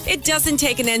It doesn't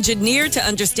take an engineer to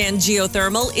understand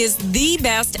geothermal is the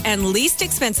best and least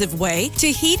expensive way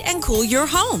to heat and cool your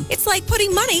home. It's like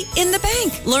putting money in the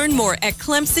bank. Learn more at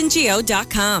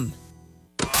ClemsonGeo.com.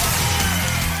 The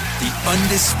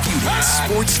undisputed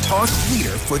sports talk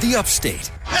leader for the upstate.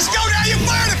 Let's go now, you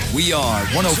burn. We are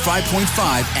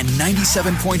 105.5 and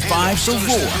 97.5 The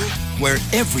Roar, where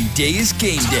every day is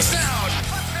game day.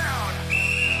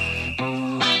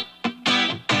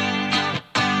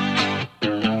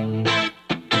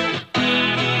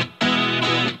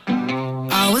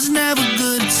 I was never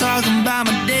good at talking about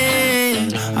my day.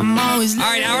 I'm always all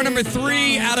right, hour number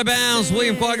 3, Out of Bounds.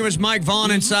 William Quaggovich, Mike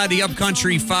Vaughn inside the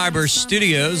Upcountry Fiber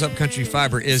studios. Upcountry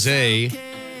Fiber is a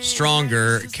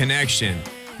stronger connection.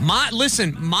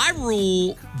 My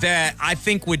rule that I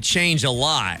think would change a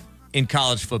lot in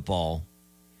college football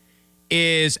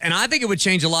is, and I think it would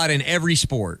change a lot in every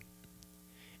sport,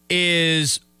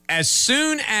 is as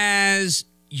soon as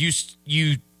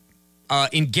you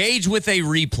engage with a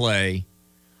replay,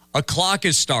 a clock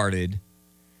is started,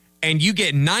 and you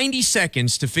get 90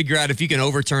 seconds to figure out if you can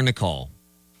overturn the call.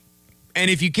 And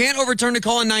if you can't overturn the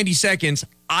call in 90 seconds,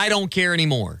 I don't care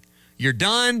anymore. You're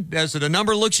done. That's the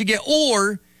number of looks you get.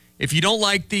 Or if you don't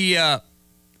like the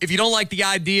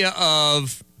idea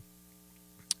of,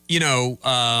 if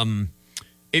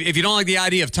you don't like the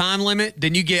idea of time limit,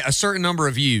 then you get a certain number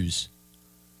of views.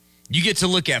 You get to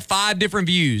look at 5 different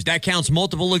views. That counts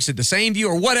multiple looks at the same view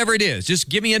or whatever it is. Just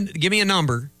give me a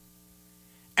number.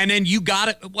 And then you got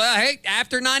it. Well, hey,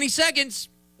 after 90 seconds,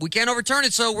 we can't overturn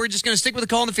it, so we're just going to stick with the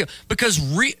call on the field. Because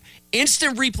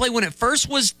instant replay, when it first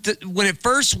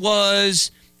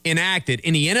was enacted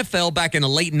in the NFL back in the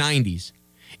late 90s,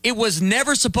 it was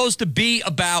never supposed to be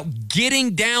about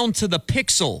getting down to the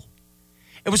pixel.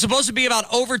 It was supposed to be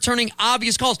about overturning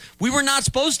obvious calls. We were not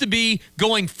supposed to be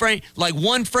going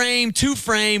one frame, 2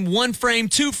 frame, 1 frame,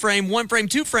 2 frame, 1 frame,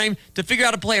 2 frame to figure out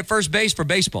how to play at first base for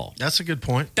baseball. That's a good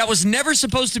point. That was never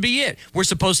supposed to be it. It's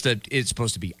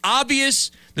supposed to be obvious.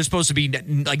 There's supposed to be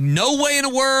no way in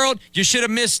the world you should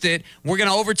have missed it. We're going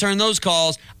to overturn those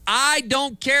calls. I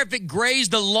don't care if it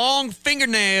grazed the long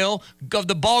fingernail of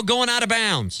the ball going out of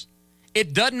bounds.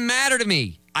 It doesn't matter to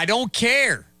me. I don't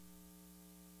care.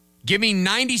 Give me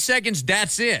 90 seconds,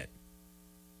 that's it.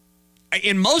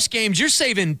 In most games, you're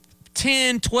saving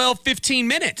 10, 12, 15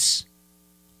 minutes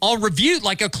on review.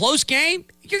 Like a close game,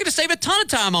 you're going to save a ton of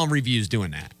time on reviews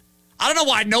doing that. I don't know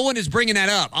why no one is bringing that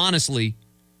up, honestly.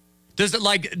 Does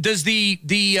the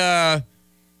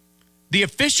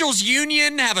officials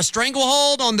union have a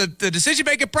stranglehold on the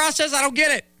decision-making process? I don't get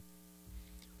it.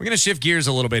 We're going to shift gears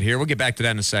a little bit here. We'll get back to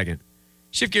that in a second.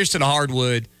 Shift gears to the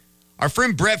hardwood. Our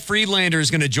friend Brett Friedlander is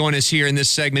going to join us here in this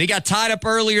segment. He got tied up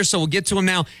earlier, so we'll get to him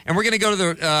now. And we're going to go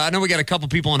to I know we got a couple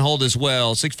people on hold as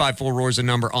well. 654-ROAR is the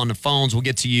number on the phones. We'll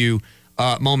get to you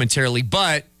momentarily.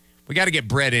 But we got to get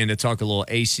Brett in to talk a little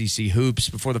ACC hoops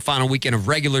before the final weekend of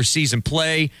regular season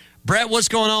play. Brett, what's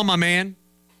going on, my man?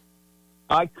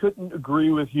 I couldn't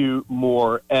agree with you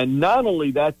more. And not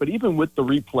only that, but even with the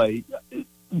replay,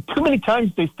 too many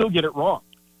times they still get it wrong.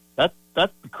 That's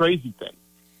the crazy thing.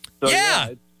 So,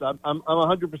 yeah. I'm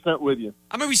 100% with you.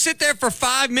 I mean, we sit there for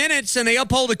 5 minutes and they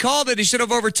uphold a call that he should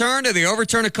have overturned, or they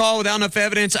overturn a call without enough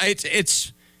evidence.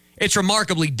 It's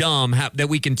remarkably dumb that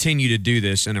we continue to do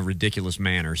this in a ridiculous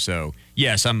manner. So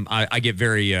yes, I get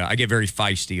very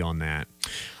feisty on that.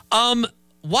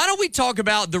 Why don't we talk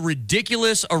about the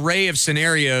ridiculous array of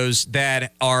scenarios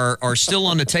that are still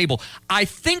on the table? I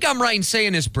think I'm right in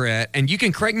saying this, Brett, and you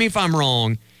can correct me if I'm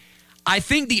wrong. I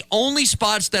think the only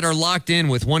spots that are locked in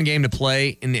with one game to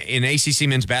play in ACC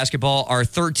men's basketball are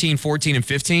 13, 14, and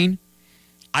 15.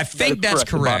 I think that's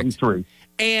correct. The bottom 3.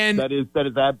 And that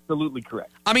is absolutely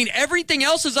correct. I mean, everything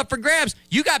else is up for grabs.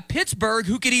 You got Pittsburgh,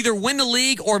 who could either win the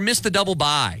league or miss the double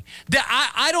bye.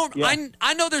 I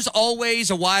know there's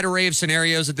always a wide array of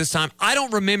scenarios at this time. I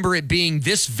don't remember it being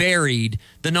this varied,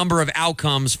 the number of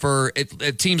outcomes for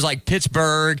teams like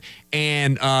Pittsburgh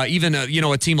and even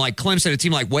a team like Clemson, a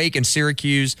team like Wake and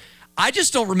Syracuse. I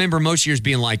just don't remember most years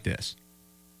being like this.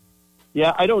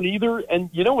 Yeah, I don't either.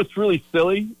 And you know what's really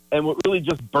silly and what really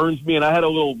just burns me, and I had a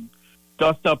little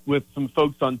dust up with some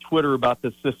folks on Twitter about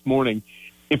this morning.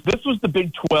 If this was the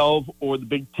Big 12 or the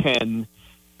Big 10,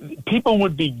 people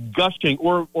would be gushing,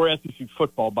 or SEC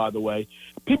football, by the way,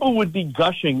 people would be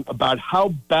gushing about how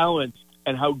balanced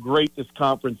and how great this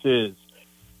conference is.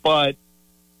 But,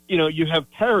 you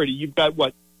have parity. You've got,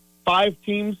 5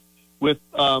 teams with,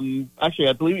 actually,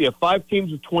 I believe you have 5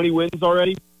 teams with 20 wins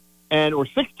already, or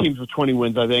 6 teams with 20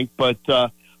 wins, I think. But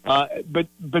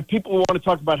people want to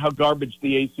talk about how garbage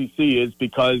the ACC is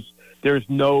because there's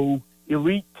no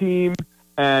elite team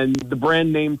and the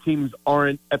brand name teams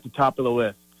aren't at the top of the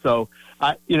list. So,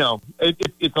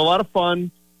 it's a lot of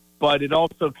fun, but it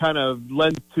also kind of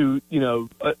lends to, a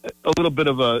little bit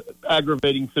of a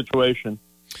aggravating situation.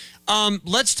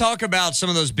 Let's talk about some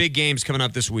of those big games coming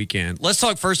up this weekend. Let's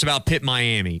talk first about Pitt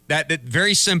Miami. That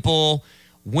very simple,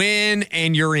 win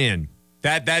and you're in.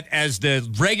 That as the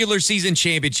regular season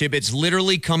championship, it's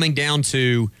literally coming down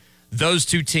to those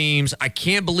two teams. I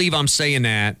can't believe I'm saying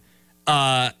that.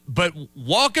 But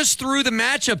walk us through the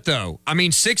matchup, though. I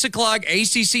mean, 6 o'clock,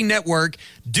 ACC Network.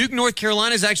 Duke, North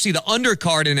Carolina is actually the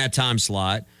undercard in that time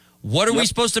slot. What are we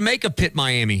supposed to make of Pitt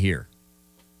Miami here?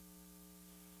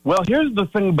 Well, here's the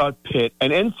thing about Pitt,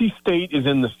 and NC State is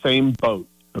in the same boat,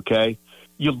 okay?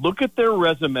 You look at their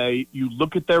resume, you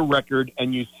look at their record,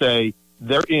 and you say,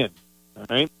 they're in, all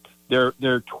right? They're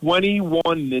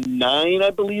 21-9, I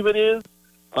believe it is.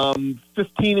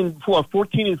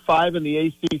 14-5 in the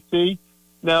ACC.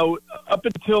 Now, up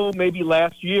until maybe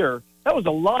last year, that was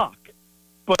a lock.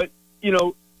 But,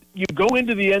 you go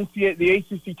into the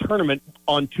ACC tournament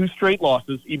on 2 straight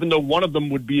losses, even though one of them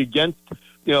would be against,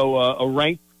 a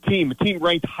ranked team, a team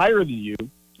ranked higher than you,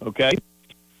 okay?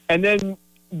 And then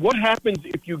what happens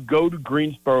if you go to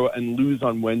Greensboro and lose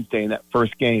on Wednesday in that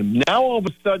first game? Now, all of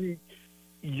a sudden,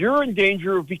 you're in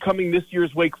danger of becoming this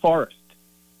year's Wake Forest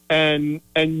and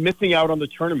missing out on the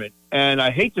tournament. And I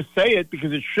hate to say it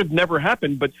because it should never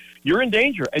happen, but you're in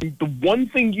danger. And the one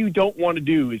thing you don't want to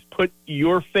do is put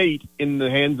your fate in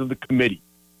the hands of the committee.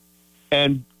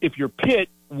 And if you're Pitt,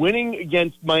 winning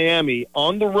against Miami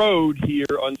on the road here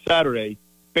on Saturday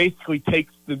basically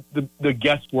takes the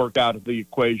guesswork out of the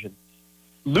equation.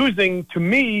 Losing, to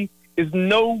me, is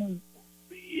there's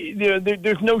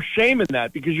no shame in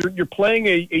that because you're playing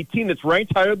a team that's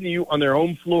ranked higher than you on their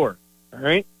home floor, all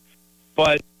right?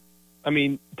 But, I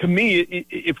mean, to me,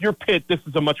 if you're Pitt, this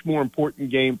is a much more important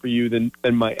game for you than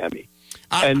Miami.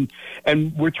 And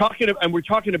we're talking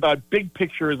about big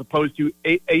picture as opposed to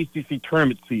ACC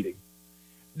tournament seeding.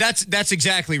 That's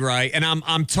exactly right, and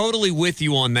I'm totally with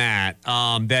you on that.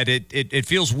 That it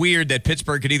feels weird that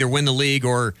Pittsburgh could either win the league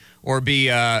or be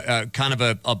kind of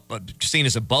a seen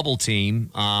as a bubble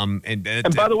team. And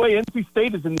by the way, NC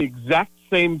State is in the exact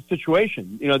same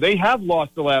situation. They have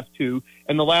lost the last 2,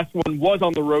 and the last one was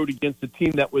on the road against a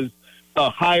team that was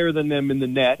higher than them in the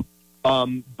net.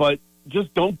 But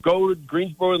just don't go to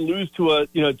Greensboro and lose to a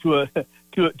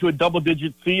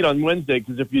double-digit seed on Wednesday,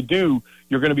 because if you do,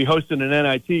 you're going to be hosting an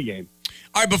NIT game.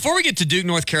 All right, before we get to Duke,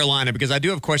 North Carolina, because I do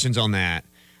have questions on that,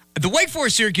 the Wake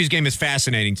Forest-Syracuse game is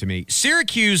fascinating to me.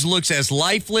 Syracuse looks as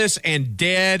lifeless and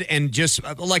dead and just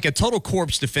like a total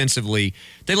corpse defensively.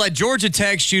 They let Georgia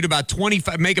Tech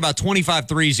make about 25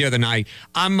 threes the other night.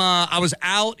 I was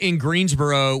out in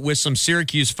Greensboro with some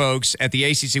Syracuse folks at the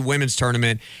ACC Women's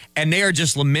Tournament, and they are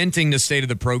just lamenting the state of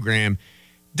the program.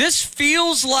 This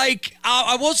feels like,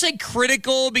 I won't say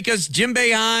critical, because Jim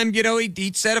Boeheim,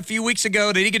 he said a few weeks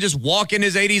ago that he could just walk in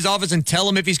his AD's office and tell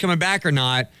him if he's coming back or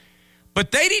not.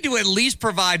 But they need to at least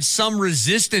provide some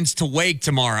resistance to Wake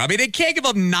tomorrow. I mean, they can't give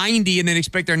up 90 and then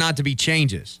expect there not to be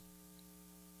changes.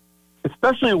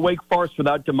 Especially at Wake Forest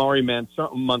without Damari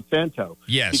Monsanto.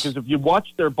 Yes. Because if you watch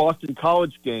their Boston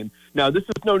College game, now this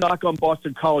is no knock on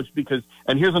Boston College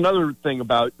and here's another thing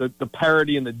about the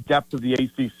parity and the depth of the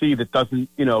ACC that doesn't,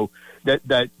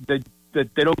 that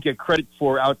they don't get credit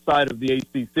for outside of the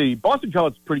ACC. Boston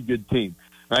College is a pretty good team.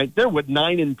 Right, they're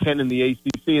 9-10 in the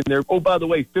ACC, and they're by the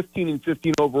way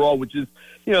 15-15 overall, which is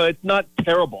it's not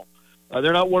terrible.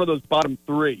 They're not one of those bottom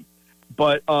 3,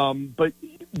 but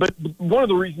one of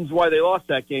the reasons why they lost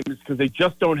that game is because they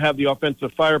just don't have the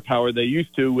offensive firepower they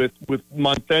used to with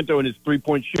Monsanto and his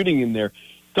 3-point shooting in there.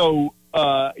 So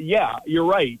yeah, you're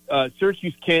right.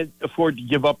 Syracuse can't afford to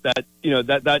give up that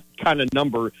that kind of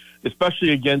number, especially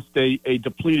against a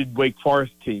depleted Wake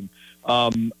Forest team.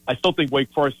 I still think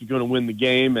Wake Forest is going to win the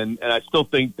game, and I still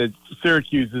think that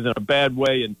Syracuse is in a bad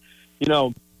way. And,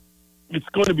 it's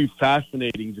going to be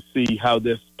fascinating to see how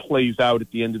this plays out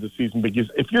at the end of the season, because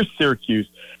if you're Syracuse,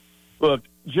 look,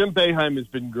 Jim Boeheim has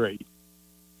been great.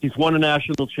 He's won a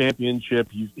national championship.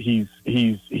 He's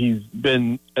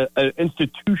been an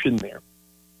institution there.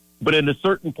 But at a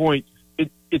certain point,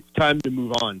 it's time to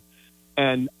move on.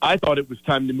 And I thought it was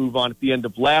time to move on at the end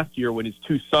of last year when his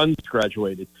 2 sons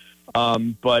graduated.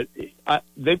 But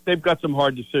they've got some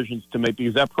hard decisions to make,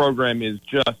 because that program is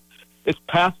it's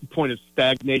past the point of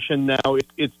stagnation now.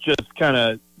 It's just kind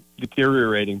of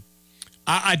deteriorating.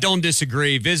 I don't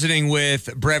disagree. Visiting with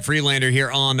Brett Freelander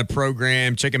here on the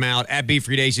program. Check him out at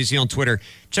BFreedACC on Twitter.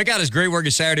 Check out his great work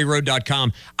at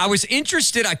SaturdayRoad.com. I was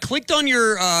interested. I clicked on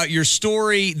your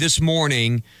story this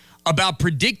morning about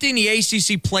predicting the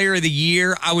ACC Player of the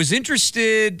Year. I was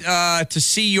interested to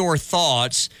see your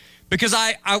thoughts because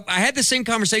I had the same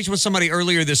conversation with somebody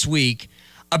earlier this week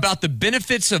about the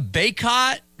benefits of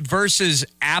Bacot versus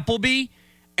Appleby,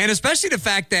 and especially the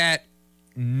fact that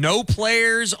no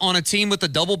players on a team with a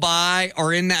double bye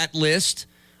are in that list.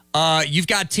 You've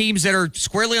got teams that are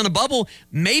squarely on the bubble.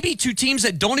 Maybe two teams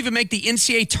that don't even make the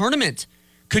NCAA tournament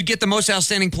could get the most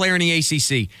outstanding player in the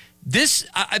ACC. This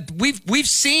we've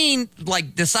seen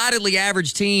like decidedly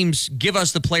average teams give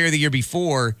us the player of the year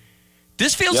before.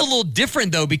 This feels a little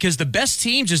different though because the best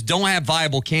teams just don't have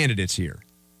viable candidates here.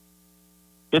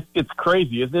 It's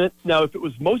crazy, isn't it? Now, if it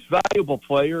was most valuable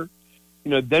player,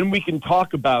 then we can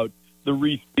talk about the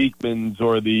Reese Beekmans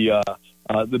or the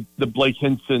Blake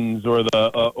Hinsons or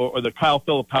the Kyle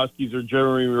Filipowskis or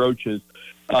Jeremy Roaches,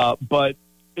 but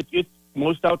it's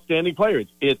most outstanding player.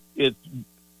 It's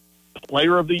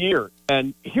player of the year.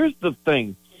 And here's the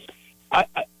thing.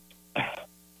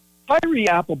 Tyree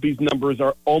Appleby's numbers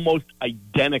are almost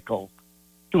identical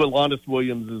to Alondes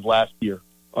Williams' last year.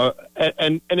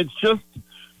 And it's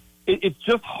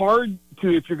just hard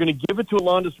to, if you're going to give it to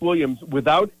Alondes Williams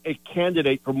without a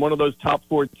candidate from one of those top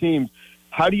four teams,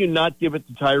 how do you not give it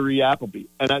to Tyree Appleby?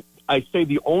 And I say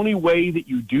the only way that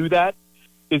you do that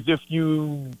is if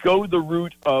you go the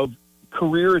route of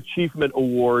Career Achievement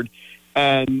Award.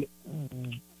 And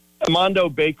Armando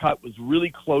Bacot was really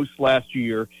close last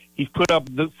year. He's put up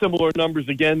the similar numbers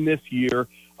again this year,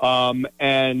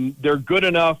 and they're good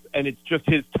enough, and it's just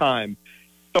his time.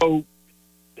 So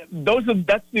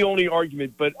that's the only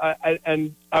argument. But I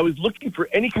was looking for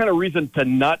any kind of reason to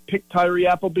not pick Tyree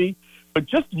Appleby, but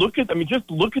just look at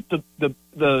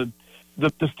the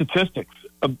statistics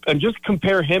and just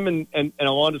compare him and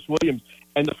Alondes Williams,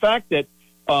 and the fact that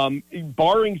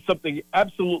barring something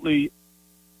absolutely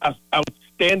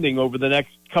outstanding over the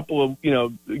next couple of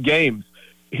games,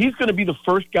 he's going to be the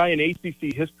first guy in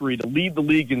ACC history to lead the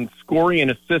league in scoring and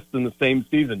assists in the same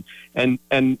season. And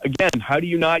again, how do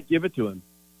you not give it to him?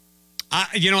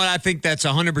 You know what? I think that's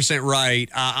 100% right.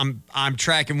 I'm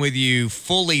tracking with you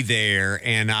fully there,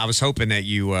 and I was hoping that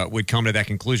you would come to that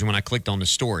conclusion when I clicked on the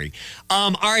story.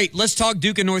 All right, let's talk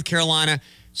Duke and North Carolina.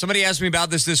 Somebody asked me about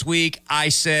this week. I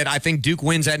said I think Duke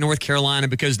wins at North Carolina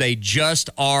because they just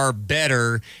are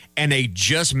better and they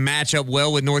just match up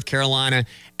well with North Carolina.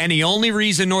 And the only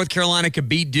reason North Carolina could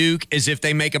beat Duke is if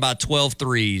they make about 12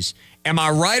 threes. Am I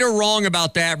right or wrong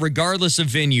about that, regardless of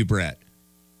venue, Brett?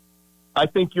 I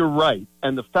think you're right.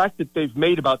 And the fact that they've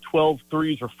made about 12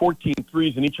 threes or 14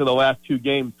 threes in each of the last two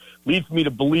games leads me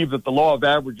to believe that the law of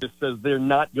averages says they're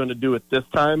not going to do it this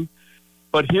time.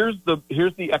 But here's the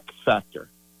X factor.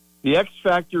 The X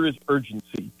factor is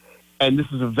urgency. And this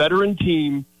is a veteran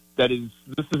team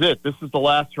this is it. This is the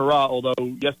last hurrah, although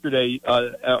yesterday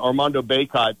Armando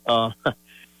Bacot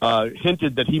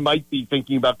hinted that he might be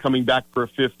thinking about coming back for a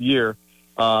fifth year.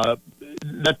 That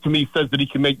to me says that he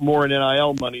can make more in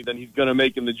NIL money than he's going to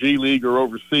make in the G League or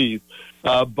overseas.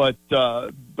 But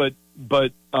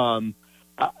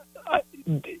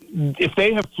if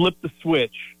they have flipped the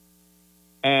switch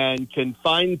and can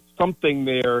find something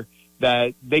there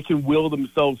that they can will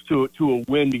themselves to a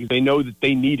win because they know that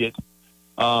they need it,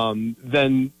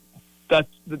 then that's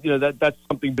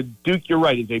something. But Duke, you're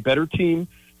right, is a better team.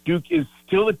 Duke is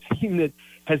still a team that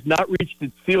has not reached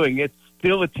its ceiling. It's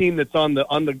still a team that's on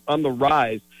the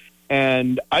rise,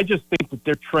 and I just think that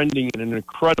they're trending in an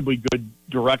incredibly good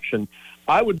direction.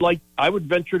 I would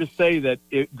venture to say that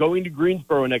going to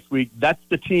Greensboro next week, that's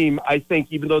the team I think,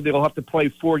 even though they'll have to play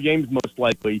 4 games most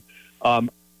likely,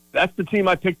 that's the team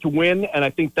I picked to win, and I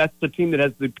think that's the team that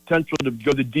has the potential to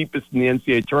go the deepest in the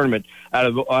NCAA tournament out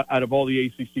of all the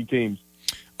ACC teams.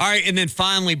 All right, and then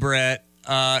finally, Brett,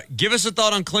 give us a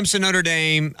thought on Clemson Notre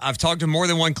Dame. I've talked to more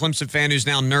than one Clemson fan who's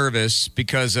now nervous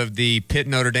because of the Pitt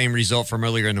Notre Dame result from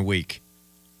earlier in the week.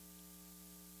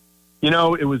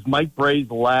 It was Mike Bray's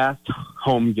last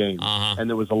home game, and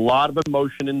there was a lot of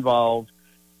emotion involved,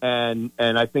 and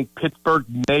I think Pittsburgh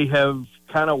may have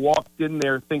kind of walked in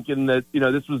there thinking that,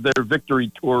 this was their victory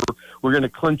tour. We're going to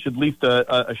clinch at least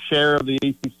a share of the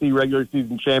ACC regular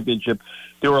season championship.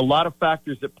 There were a lot of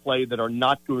factors at play that are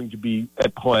not going to be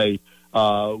at play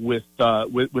with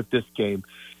this game.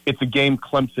 It's a game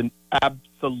Clemson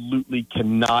absolutely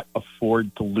cannot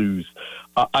afford to lose.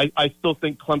 I still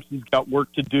think Clemson's got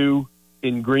work to do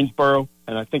in Greensboro,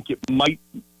 and I think it might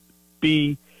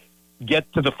be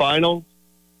get to the finals,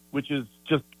 which is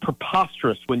just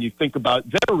preposterous when you think about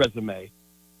their resume.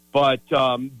 But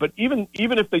even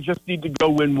if they just need to go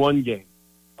win one game,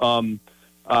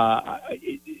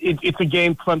 It's a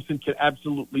game Clemson can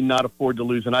absolutely not afford to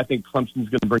lose, and I think Clemson's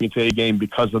going to bring it to a game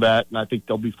because of that, and I think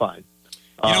they'll be fine.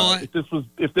 You know what?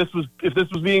 If this was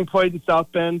being played in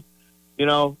South Bend,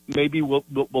 maybe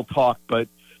we'll talk. But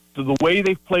the way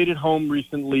they've played at home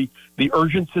recently, the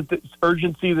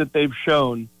urgency that they've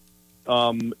shown,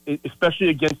 especially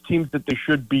against teams that they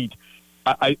should beat,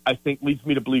 I think leads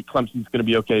me to believe Clemson's going to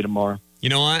be okay tomorrow. You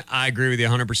know what? I agree with you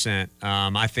 100%.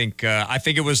 I think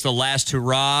it was the last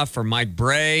hurrah for Mike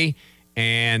Bray,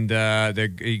 and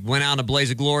he went out in a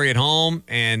blaze of glory at home,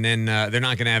 and then they're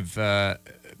not going to have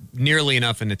nearly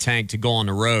enough in the tank to go on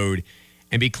the road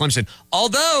and beat Clemson.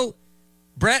 Although,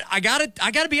 Brett, I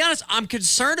gotta be honest, I'm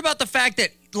concerned about the fact that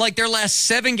like their last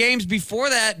 7 games before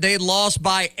that, they had lost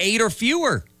by 8 or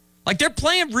fewer. Like they're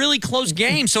playing really close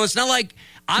games, so it's not like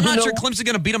I'm not sure Clemson's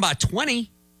going to beat them by 20.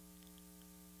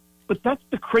 But that's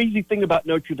the crazy thing about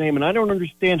Notre Dame, and I don't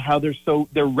understand how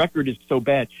their record is so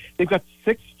bad. They've got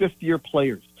 6 fifth-year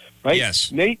players, right?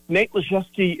 Yes. Nate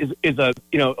Laszewski is a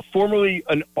formerly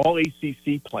an All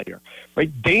ACC player,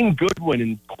 right? Dane Goodwin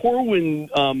and Corwin,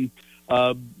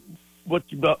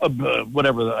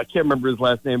 whatever, I can't remember his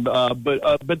last name,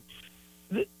 but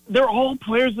they're all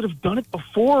players that have done it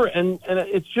before, and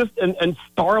it's just and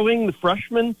Starling, the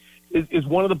freshman, is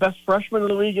one of the best freshmen in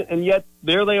the league, and yet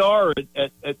there they are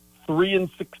at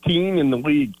 3-16 in the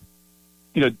league,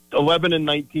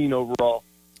 11-19 overall.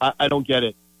 I don't get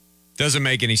it. Doesn't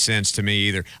make any sense to me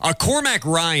either. Cormac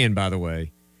Ryan, by the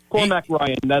way.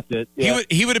 Ryan, that's it. Yeah.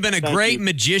 He would have been a great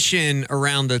magician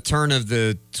around the turn of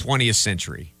the 20th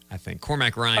century, I think.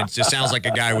 Cormac Ryan just sounds like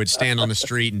a guy who would stand on the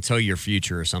street and tell you your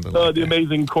future or something like that. The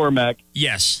amazing Cormac.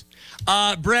 Yes.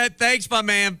 Brett, thanks, my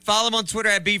man. Follow him on Twitter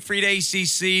at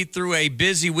BeatFreedACC through a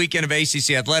busy weekend of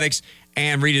ACC athletics,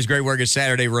 and read his great work at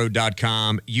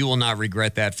SaturdayRoad.com. You will not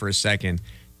regret that for a second.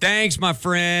 Thanks, my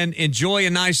friend. Enjoy a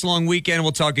nice long weekend.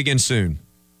 We'll talk again soon.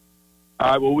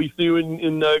 All right. Will we see you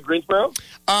in Greensboro?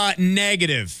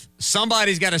 Negative.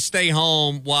 Somebody's got to stay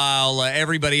home while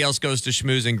everybody else goes to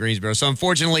schmooze in Greensboro. So,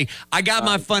 unfortunately, I got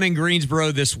my fun in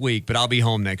Greensboro this week, but I'll be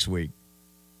home next week.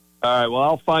 All right. Well,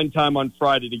 I'll find time on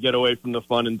Friday to get away from the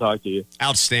fun and talk to you.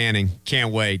 Outstanding.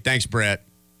 Can't wait. Thanks, Brett.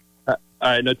 All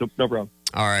right. No problem.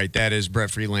 All right. That is Brett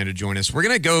Friedlander joining us. We're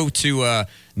going to go to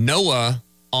Noah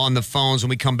on the phones when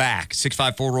we come back.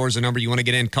 654-ROAR is the number you want to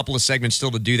get in. Couple of segments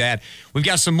still to do that. We've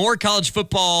got some more college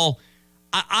football.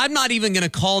 I'm not even going to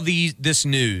call this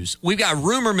news. We've got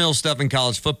rumor mill stuff in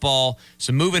college football,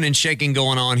 some moving and shaking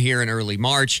going on here in early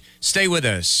March. Stay with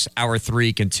us. Hour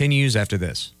 3 continues after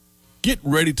this. Get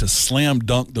ready to slam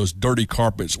dunk those dirty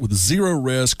carpets with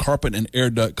Zero-Res Carpet and Air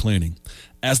Duct Cleaning.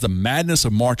 As the madness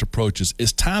of March approaches,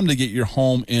 it's time to get your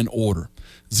home in order.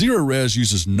 Zero-Res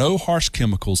uses no harsh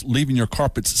chemicals, leaving your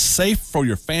carpets safe for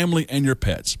your family and your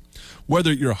pets.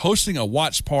 Whether you're hosting a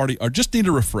watch party or just need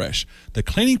a refresh, the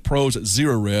cleaning pros at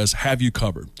Zero-Res have you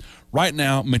covered. Right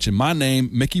now, mention my name,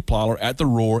 Mickey Plyler, at The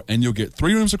Roar, and you'll get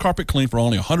 3 rooms of carpet clean for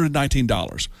only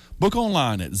 $119. Book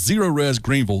online at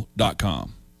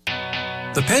ZeroResGreenville.com.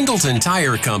 The Pendleton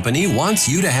Tire Company wants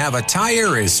you to have a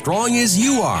tire as strong as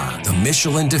you are. The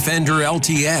Michelin Defender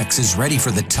LTX is ready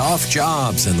for the tough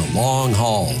jobs and the long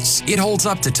hauls. It holds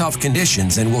up to tough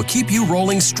conditions and will keep you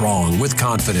rolling strong with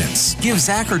confidence. Give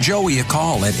Zach or Joey a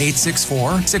call at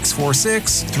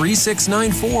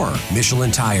 864-646-3694.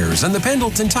 Michelin Tires and the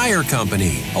Pendleton Tire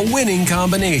Company, a winning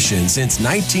combination since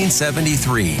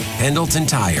 1973.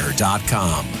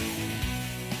 PendletonTire.com.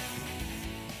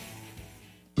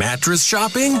 Mattress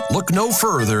shopping? Look no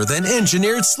further than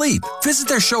Engineered Sleep. Visit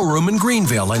their showroom in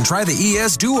Greenville and try the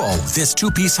ES Duo. This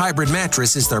 2-piece hybrid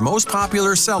mattress is their most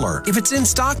popular seller. If it's in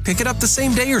stock, pick it up the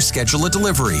same day or schedule a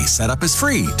delivery. Setup is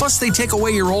free. Plus, they take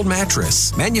away your old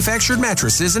mattress. Manufactured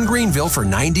mattresses in Greenville for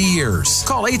 90 years.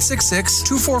 Call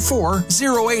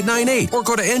 866-244-0898 or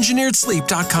go to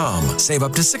engineeredsleep.com. Save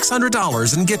up to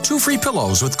 $600 and get 2 free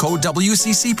pillows with code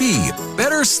WCCP.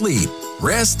 Better sleep.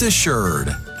 Rest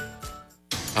assured.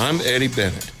 I'm Eddie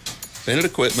Bennett. Bennett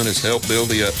Equipment has helped build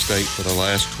the upstate for the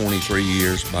last 23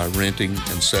 years by renting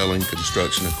and selling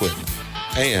construction equipment.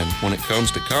 And when it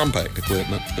comes to compact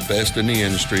equipment, the best in the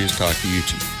industry is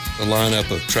Takeuchi. The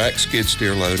lineup of track skid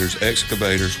steer loaders,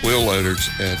 excavators, wheel loaders,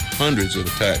 and hundreds of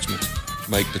attachments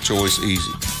make the choice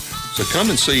easy. So come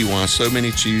and see why so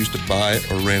many choose to buy it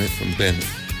or rent it from Bennett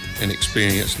and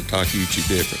experience the Takeuchi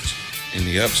difference in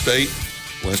the upstate,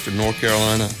 western North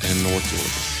Carolina, and North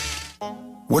Georgia.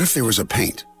 What if there was a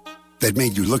paint that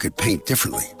made you look at paint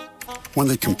differently? One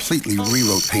that completely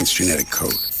rewrote paint's genetic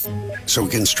code, so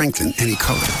it can strengthen any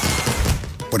color.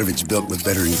 What if it's built with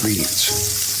better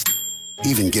ingredients?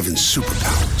 even given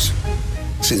superpowers.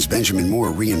 Since Benjamin Moore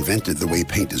reinvented the way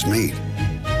paint is made,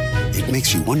 it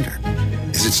makes you wonder,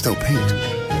 is it still paint?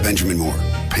 Benjamin Moore,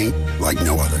 paint like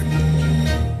no other.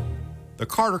 The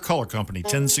Carter Color Company,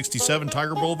 1067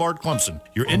 Tiger Boulevard, Clemson,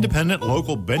 your independent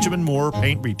local Benjamin Moore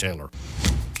paint retailer.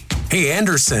 Hey,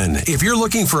 Anderson, if you're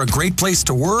looking for a great place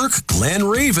to work, Glen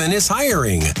Raven is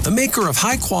hiring. The maker of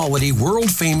high-quality,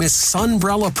 world-famous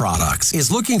Sunbrella products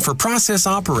is looking for process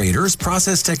operators,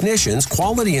 process technicians,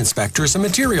 quality inspectors, and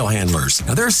material handlers.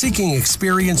 Now, they're seeking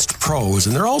experienced pros,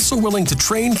 and they're also willing to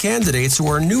train candidates who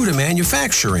are new to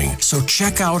manufacturing. So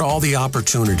check out all the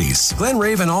opportunities. Glen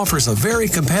Raven offers a very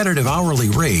competitive hourly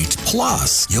rate,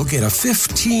 plus you'll get a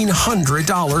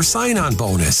 $1,500 sign-on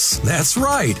bonus. That's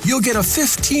right, you'll get a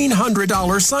 $1,500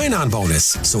 sign-on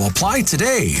bonus. So apply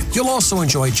today. You'll also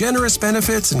enjoy generous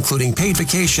benefits, including paid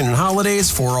vacation and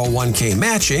holidays, 401k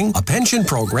matching, a pension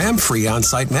program, free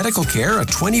on-site medical care, a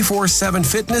 24/7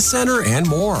 fitness center, and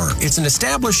more. It's an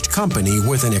established company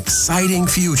with an exciting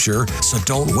future, so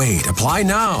don't wait. Apply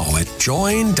now at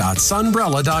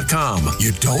join.sunbrella.com.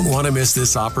 You don't want to miss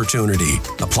this opportunity.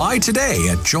 Apply today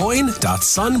at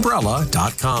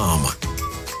join.sunbrella.com.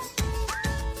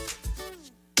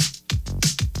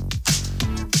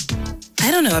 I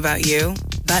don't know about you,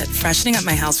 but freshening up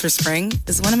my house for spring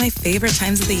is one of my favorite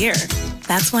times of the year.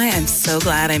 That's why I'm so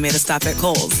glad I made a stop at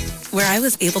Kohl's, where I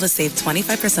was able to save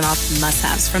 25% off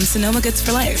must-haves from Sonoma Goods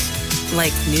for Life,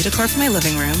 like new decor for my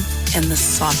living room and the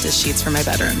softest sheets for my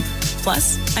bedroom.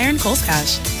 Plus, I earned Kohl's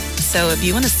Cash. So if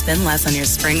you want to spend less on your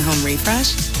spring home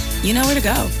refresh, you know where to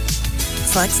go.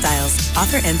 Select styles.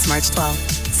 Offer ends March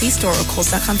 12th. See store or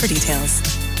Kohl's.com for details.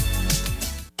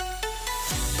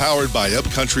 Powered by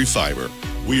Upcountry Fiber.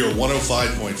 We are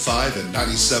 105.5 and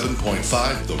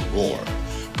 97.5 The Roar.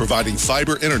 Providing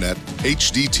fiber internet,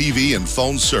 HD TV, and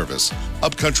phone service,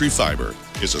 Upcountry Fiber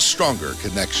is a stronger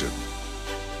connection.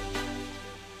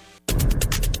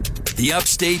 The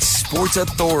Upstate Sports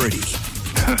Authority.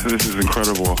 This is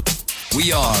incredible.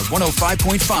 We are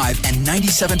 105.5 and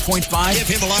 97.5. Give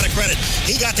him a lot of credit.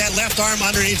 He got that left arm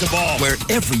underneath the ball. Where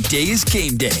every day is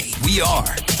game day. We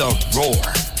are The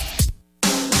Roar.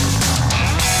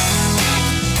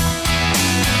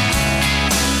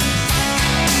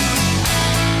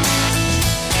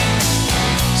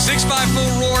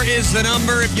 654-ROAR is the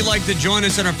number if you'd like to join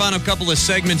us in our final couple of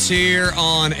segments here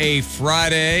on a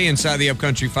Friday inside the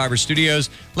Upcountry Fiber Studios.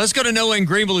 Let's go to Noah in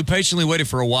Greenville, who patiently waited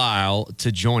for a while to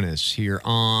join us here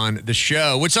on the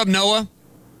show. What's up, Noah?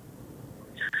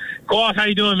 Gosh, how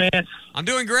you doing, man? I'm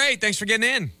doing great. Thanks for getting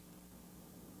in.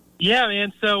 Yeah,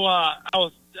 man. So I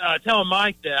was telling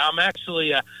Mike that I'm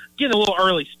actually getting a little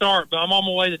early start, but I'm on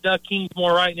my way to Doug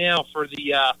Kingsmore right now for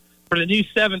the new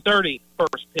 7:30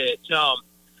 first pitch.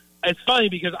 It's funny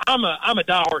because I'm a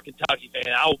diehard Kentucky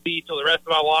fan. I will be till the rest of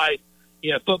my life.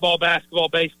 You know, football, basketball,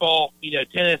 baseball,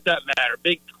 tennis, doesn't matter.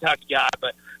 Big Kentucky guy,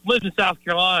 but lived in South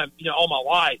Carolina, all my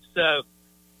life. So,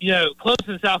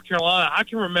 Clemson, South Carolina, I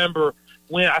can remember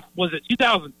when was it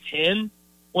 2010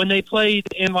 when they played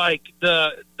in like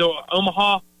the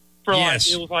Omaha for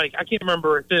yes. it was like, I can't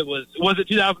remember if it was it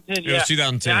 2010? It was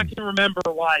 2010. And I can remember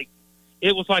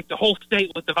it was like the whole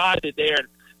state was divided there.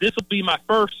 This will be my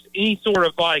first any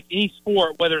sport,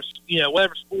 whether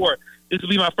whatever sport. This will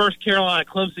be my first Carolina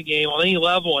Clemson game on any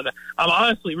level, and I'm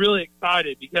honestly really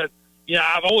excited because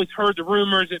I've always heard the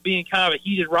rumors it being kind of a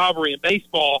heated rivalry in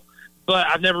baseball, but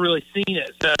I've never really seen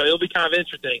it, so it'll be kind of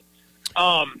interesting.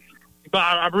 But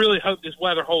I really hope this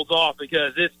weather holds off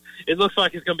because it looks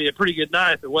like it's going to be a pretty good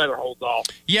night if the weather holds off.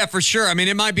 Yeah, for sure. I mean,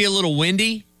 it might be a little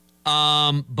windy,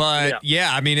 but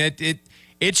yeah, I mean it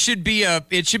should be a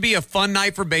fun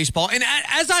night for baseball. And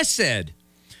as I said,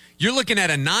 you're looking at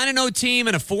a 9-0 team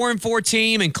and a 4-4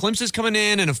 team, and Clemson's coming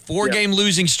in a 4-game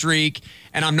losing streak.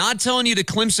 And I'm not telling you the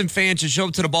Clemson fans should show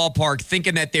up to the ballpark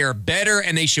thinking that they're better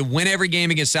and they should win every game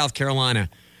against South Carolina.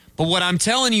 But what I'm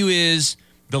telling you is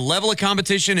the level of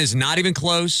competition is not even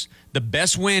close. The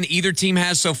best win either team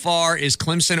has so far is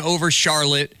Clemson over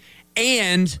Charlotte.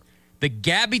 And the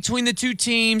gap between the two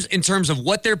teams in terms of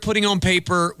what they're putting on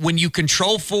paper, when you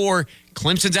control for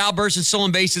Clemson's outbursts and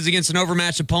stolen bases against an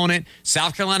overmatched opponent,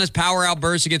 South Carolina's power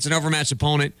outbursts against an overmatched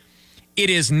opponent, it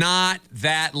is not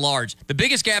that large. The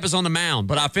biggest gap is on the mound,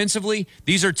 but offensively,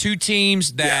 these are two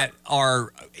teams that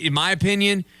are, in my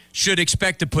opinion, should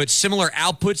expect to put similar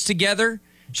outputs together,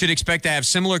 should expect to have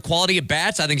similar quality at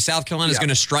bats. I think South Carolina is going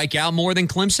to strike out more than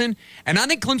Clemson. And I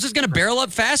think Clemson's going to barrel up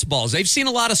fastballs. They've seen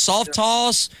a lot of soft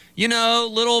toss,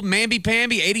 little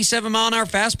mamby-pamby, 87-mile-an-hour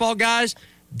fastball guys.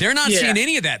 They're not seeing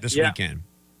any of that this weekend.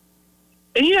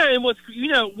 And, and what's,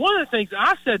 one of the things,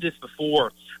 I said this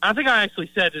before, I think I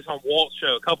actually said this on Walt's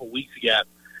show a couple weeks ago.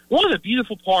 One of the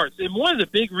beautiful parts, and one of the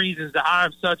big reasons that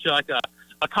I'm such a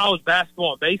college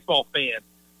basketball and baseball fan,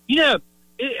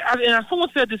 and someone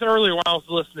said this earlier when I was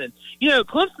listening.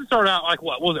 Clemson started out like,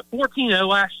 what was it, 14-0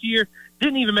 last year?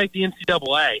 Didn't even make the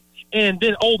NCAA. And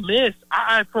then Ole Miss,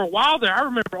 for a while there, I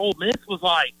remember Ole Miss was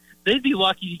like, they'd be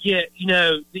lucky to get,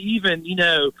 to even,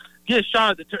 get a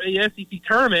shot at the SEC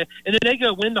tournament, and then they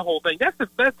go win the whole thing. That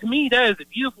to me, that is the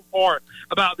beautiful part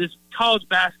about this college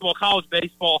basketball, college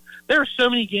baseball. There are so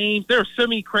many games. There are so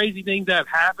many crazy things that have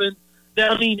happened.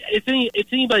 That, I mean,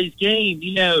 it's anybody's game,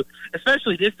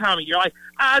 especially this time of year. Like,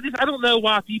 I don't know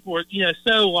why people are,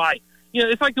 so like,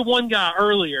 it's like the one guy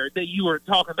earlier that you were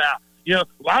talking about. Well,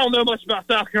 I don't know much about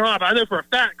South Carolina, but I know for a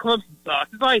fact Clemson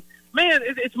sucks. It's like, man,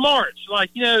 it's March. Like,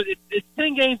 it's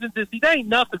 10 games into the season. That ain't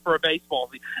nothing for a baseball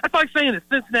season. That's like saying the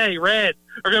Cincinnati Reds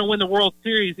are going to win the World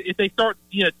Series if they start,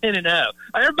 10-0. Like,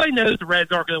 everybody knows the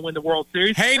Reds aren't going to win the World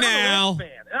Series. Hey, now.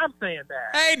 I'm saying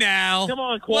that. Hey, now. Come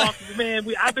on, Quack. Man,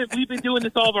 we've been doing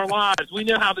this all of our lives. We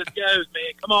know how this goes,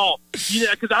 man. Come on.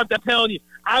 Because I'm telling you,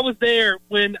 I was there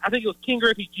when I think it was Ken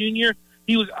Griffey Jr.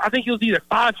 I think he was either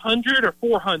 500 or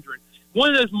 400. One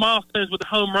of those milestones with the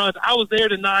home runs. I was there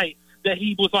tonight that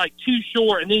he was like too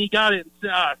short, and then he got it in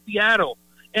Seattle.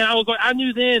 And I was like, I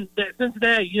knew then that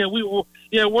Cincinnati,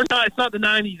 we're not. It's not the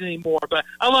 '90s anymore. But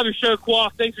I love your show,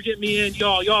 Quaff. Thanks for getting me in,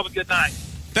 y'all. Y'all have a good night.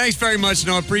 Thanks very much,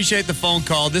 Noah. Appreciate the phone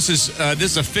call. This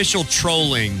is official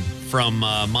trolling from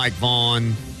Mike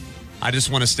Vaughn. I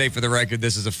just want to state for the record,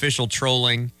 this is official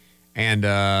trolling. And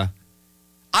I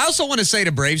also want to say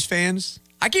to Braves fans,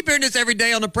 I keep hearing this every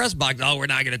day on the press box. Oh, we're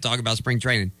not going to talk about spring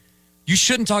training. You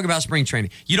shouldn't talk about spring training.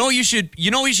 You know what you should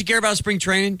care about spring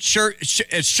training? Sure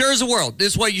as the world.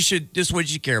 This is what you should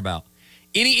care about.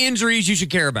 Any injuries you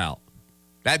should care about.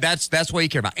 That's what you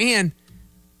care about. And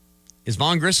is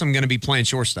Vaughn Grissom going to be playing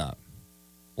shortstop?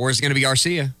 Or is it going to be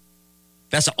Arcia?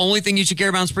 That's the only thing you should care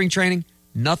about in spring training.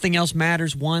 Nothing else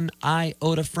matters one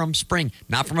iota from spring.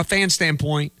 Not from a fan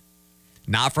standpoint.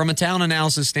 Not from a talent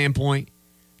analysis standpoint.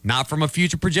 Not from a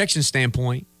future projection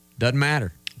standpoint. Doesn't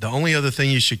matter. The only other thing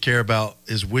you should care about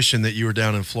is wishing that you were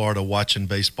down in Florida watching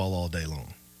baseball all day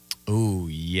long. Ooh,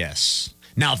 yes.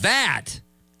 Now that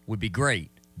would be great.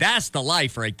 That's the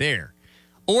life right there.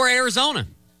 Or Arizona.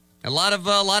 A lot of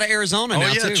Arizona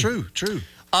now, too. Oh, yeah, true.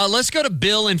 Let's go to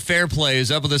Bill in Fairplay, who's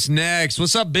up with us next.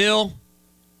 What's up, Bill?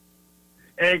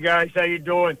 Hey, guys. How you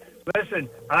doing? Listen,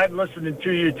 I'm listening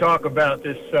to you talk about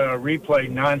this replay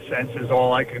nonsense is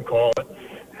all I can call it.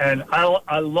 And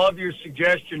I love your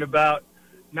suggestion about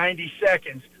 90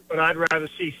 seconds, but I'd rather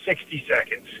see 60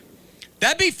 seconds.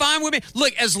 That'd be fine with me.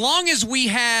 Look, as long as we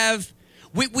have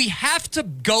to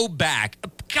go back.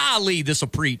 Golly, this will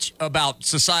preach about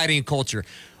society and culture.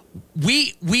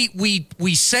 We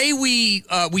say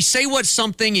what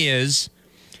something is,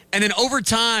 and then over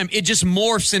time it just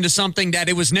morphs into something that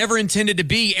it was never intended to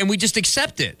be, and we just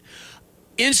accept it.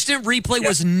 Instant replay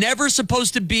was never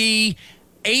supposed to be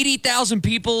 80,000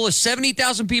 people,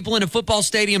 70,000 people in a football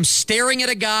stadium staring at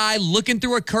a guy, looking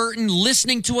through a curtain,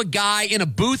 listening to a guy in a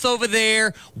booth over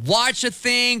there, watch a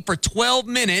thing for 12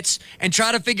 minutes and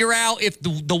try to figure out if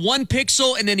the one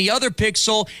pixel and then the other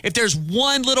pixel, if there's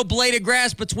one little blade of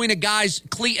grass between a guy's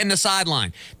cleat and the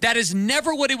sideline. That is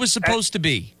never what it was supposed to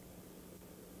be.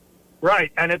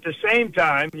 Right. And at the same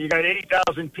time, you got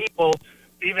 80,000 people,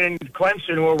 even in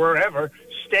Clemson or wherever,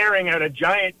 staring at a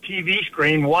giant TV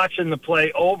screen, watching the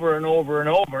play over and over and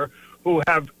over, who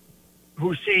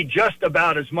see just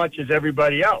about as much as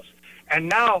everybody else. And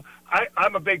now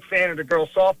I'm a big fan of the girls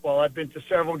softball. I've been to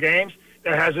several games.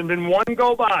 There hasn't been one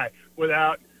go by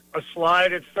without a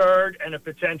slide at third and a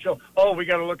potential, oh, we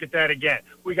got to look at that again.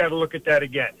 We got to look at that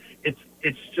again. It's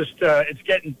just it's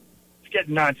getting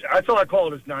nonsense. That's all I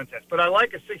call it, is nonsense. But I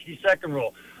like a 60-second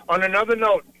rule. On another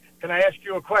note, can I ask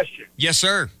you a question? Yes,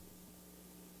 sir.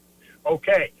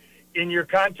 Okay, in your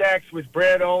contacts with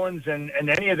Brad Owens and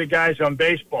any of the guys on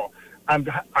baseball,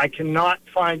 I cannot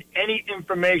find any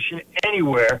information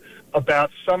anywhere about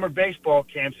summer baseball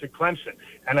camps at Clemson.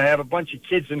 And I have a bunch of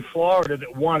kids in Florida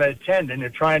that want to attend, and they're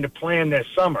trying to plan their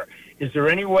summer. Is there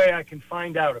any way I can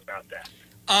find out about that?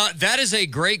 That is a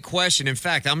great question. In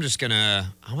fact, I want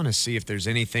to see if there's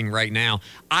anything right now.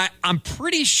 I'm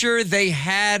pretty sure they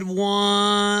had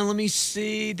one. Let me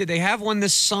see. Did they have one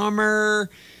this summer?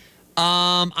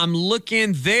 I'm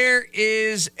looking. There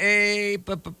is a.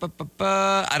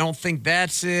 I don't think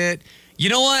that's it. You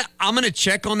know what? I'm going to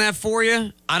check on that for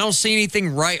you. I don't see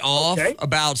anything right off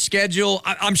about schedule.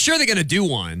 I'm sure they're going to do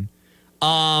one.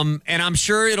 And I'm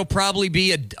sure it'll probably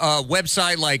be a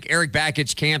website like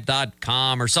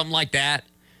ericbakicamp.com or something like that.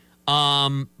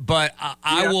 But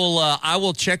I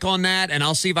will check on that, and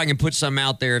I'll see if I can put some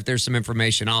out there. If there's some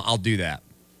information, I'll do that.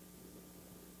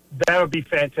 That would be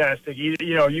fantastic. You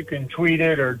know, you can tweet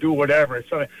it or do whatever.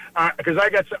 So, because I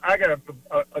got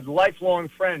a lifelong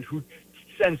friend who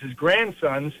sends his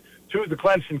grandsons to the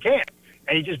Clemson camp,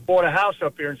 and he just bought a house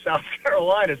up here in South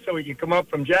Carolina so he can come up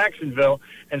from Jacksonville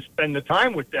and spend the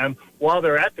time with them while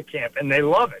they're at the camp, and they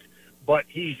love it. But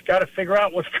he's got to figure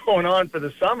out what's going on for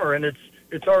the summer, and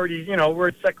it's already, you know, we're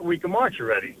at second week of March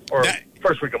already, or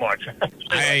first week of March.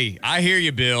 Hey, I hear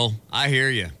you, Bill. I hear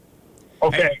you.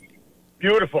 Okay. Hey.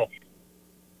 Beautiful.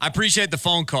 I appreciate the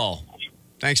phone call.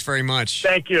 Thanks very much.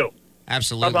 Thank you.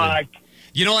 Absolutely. Bye-bye.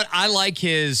 You know what? I like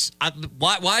his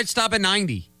why stop at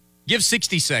 90? Give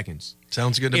 60 seconds.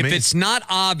 Sounds good to me. If it's not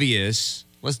obvious,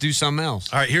 let's do something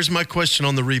else. All right, here's my question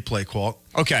on the replay, Qualt.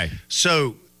 Okay.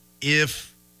 So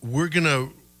if we're going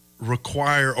to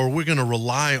require or we're going to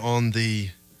rely on the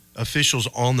officials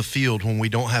on the field when we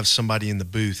don't have somebody in the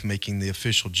booth making the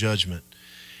official judgment,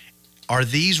 are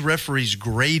these referees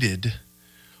graded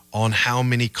on how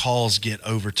many calls get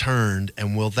overturned,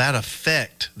 and will that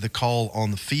affect the call on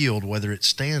the field, whether it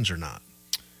stands or not?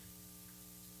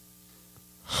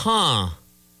 Huh.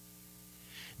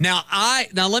 Now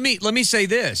let me say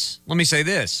this.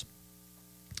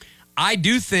 I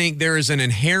do think there is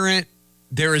inherent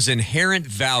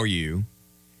value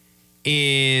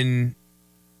in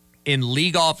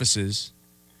league offices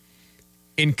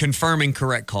in confirming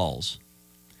correct calls.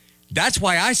 That's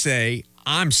why I say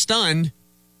I'm stunned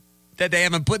that they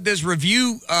haven't put this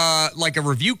review, like a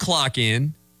review clock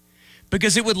in,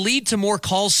 because it would lead to more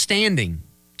calls standing.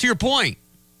 To your point,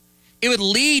 it would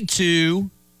lead to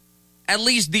at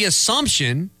least the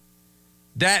assumption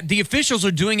that the officials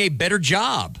are doing a better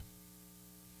job.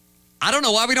 I don't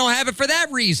know why we don't have it for that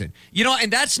reason. You know,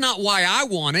 and that's not why I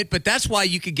want it, but that's why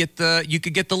you could get the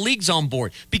leagues on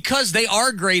board, because they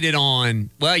are graded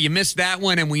on, well, you missed that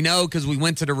one, and we know because we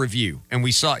went to the review and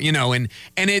we saw, you know, and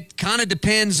it kind of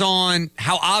depends on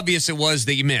how obvious it was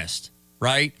that you missed,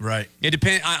 right? Right. It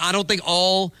depends. I don't think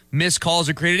all missed calls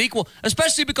are created equal,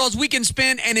 especially because we can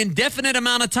spend an indefinite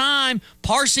amount of time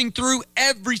parsing through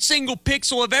every single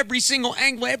pixel of every single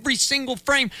angle, every single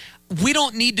frame. We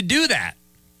don't need to do that.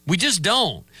 We just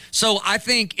don't. So I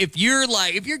think if you're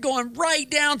going right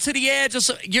down to the edge,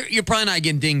 you're probably not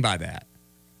getting dinged by that.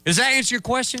 Does that answer your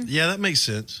question? Yeah, that makes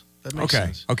sense.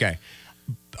 Sense. Okay.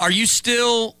 Are you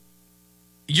still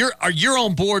you're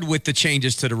on board with the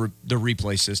changes to the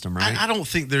replay system, right? I don't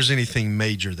think there's anything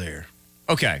major there.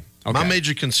 Okay. My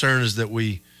major concern is that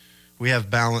we have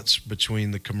balance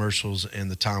between the commercials and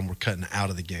the time we're cutting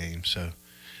out of the game. So.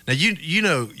 Now, you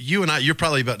know, you and I, you're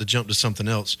probably about to jump to something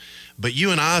else, but you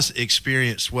and I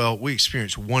experienced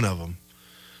one of them.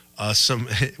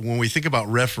 When we think about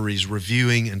referees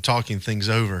reviewing and talking things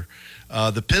over,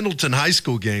 the Pendleton High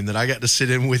School game that I got to sit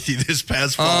in with you this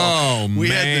past fall. We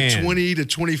had the 20 to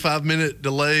 25 minute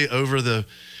delay over the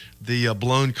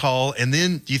blown call. And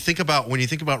then when you think about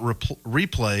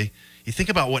replay, you think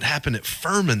about what happened at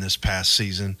Furman this past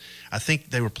season. I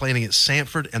think they were playing against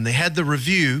Sanford, and they had the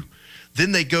review.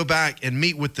 Then they go back and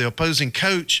meet with the opposing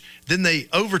coach. Then they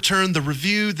overturn the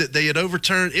review that they had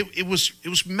overturned. It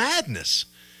was madness.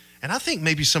 And I think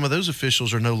maybe some of those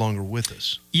officials are no longer with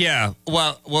us. Yeah.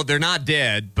 Well, they're not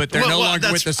dead, but they're no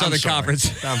longer with the Southern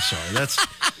Conference. I'm sorry. That's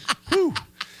whew.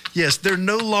 Yes, they're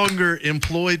no longer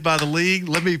employed by the league.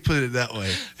 Let me put it that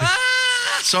way.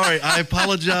 Sorry, I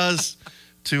apologize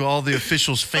to all the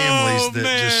officials' families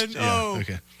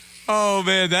okay. Oh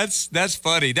man, that's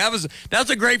funny. That was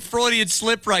a great Freudian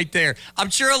slip right there. I'm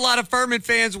sure a lot of Furman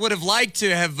fans would have liked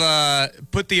to have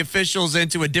put the officials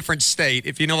into a different state,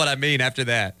 if you know what I mean, after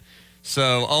that.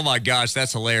 So, oh my gosh,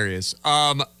 that's hilarious.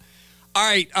 All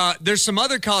right, there's some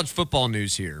other college football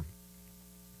news here.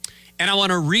 And I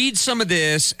want to read some of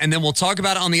this, and then we'll talk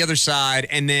about it on the other side,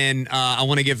 and then I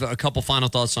want to give a couple final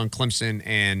thoughts on Clemson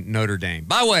and Notre Dame.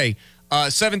 By the way,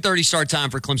 7:30 start time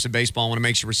for Clemson baseball. I want to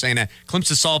make sure we're saying that.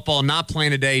 Clemson softball not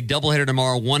playing today. Doubleheader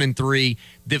tomorrow, 1 and 3.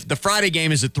 The Friday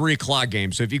game is a 3 o'clock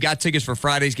game. So if you got tickets for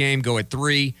Friday's game, go at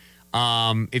 3.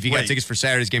 If you got tickets for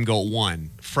Saturday's game, go at 1.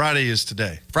 Friday is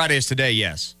today. Friday is today,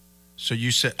 yes. So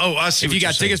you said, I see. If you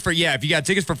got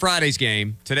tickets for Friday's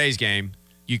game, today's game,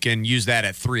 you can use that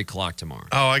at 3 o'clock tomorrow.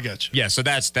 Oh, I got you. Yeah, so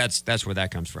that's where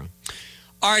that comes from.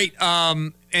 All right,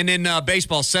 and then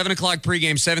baseball, 7 o'clock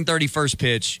pregame, 7:30 first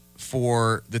pitch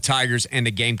for the Tigers and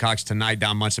the Gamecocks tonight.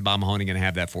 Don Munson, Bob Mahoney going to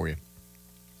have that for you.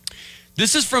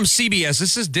 This is from CBS.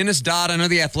 This is Dennis Dodd. I know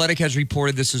The Athletic has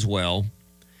reported this as well.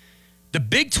 The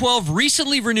Big 12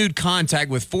 recently renewed contact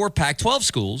with 4 Pac-12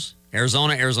 schools,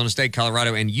 Arizona, Arizona State,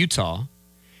 Colorado, and Utah,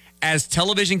 as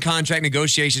television contract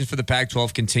negotiations for the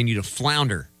Pac-12 continue to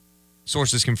flounder.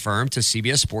 Sources confirmed to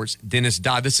CBS Sports Dennis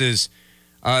Dodd. This is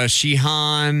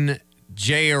Shihan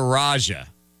Jayaraja,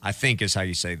 I think is how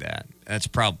you say that. That's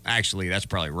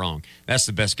probably wrong. That's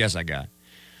the best guess I got.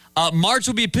 March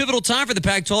will be a pivotal time for the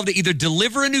Pac-12 to either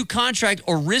deliver a new contract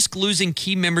or risk losing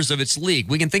key members of its league.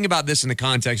 We can think about this in the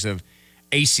context of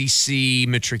ACC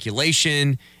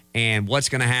matriculation and what's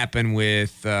going to happen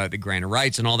with the grant of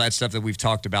rights and all that stuff that we've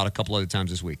talked about a couple other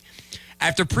times this week.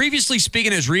 After previously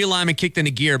speaking as realignment kicked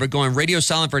into gear but going radio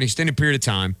silent for an extended period of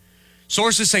time,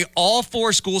 sources say all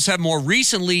 4 schools have more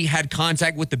recently had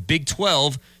contact with the Big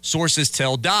 12, sources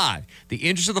tell Dodd. The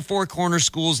interest of the 4 corner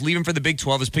schools leaving for the Big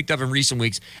 12 has picked up in recent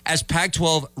weeks as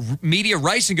Pac-12 media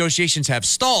rights negotiations have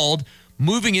stalled,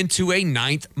 moving into a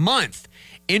 9th month.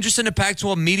 Interest in the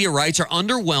Pac-12 media rights are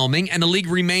underwhelming, and the league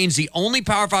remains the only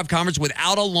Power 5 conference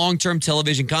without a long-term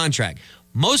television contract.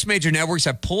 Most major networks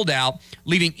have pulled out,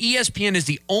 leaving ESPN as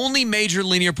the only major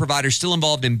linear provider still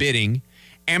involved in bidding.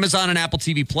 Amazon and Apple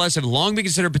TV Plus have long been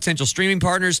considered potential streaming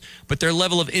partners, but their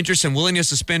level of interest and willingness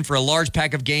to spend for a large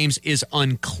pack of games is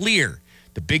unclear.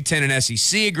 The Big Ten and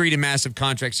SEC agreed to massive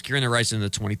contracts securing their rights in the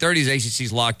 2030s.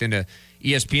 ACC's locked into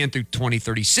ESPN through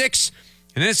 2036.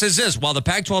 And then it says this, while the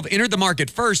Pac-12 entered the market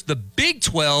first, the Big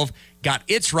 12 got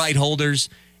its right holders,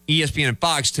 ESPN and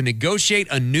Fox, to negotiate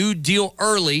a new deal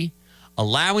early,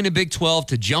 allowing the Big 12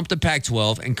 to jump the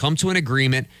Pac-12 and come to an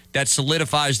agreement that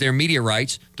solidifies their media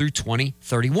rights through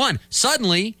 2031.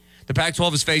 Suddenly, the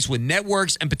Pac-12 is faced with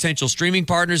networks and potential streaming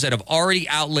partners that have already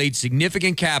outlaid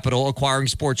significant capital acquiring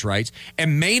sports rights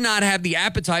and may not have the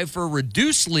appetite for a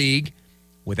reduced league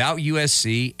without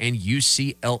USC and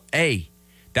UCLA.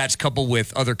 That's coupled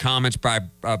with other comments by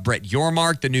Brett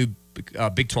Yormark, the new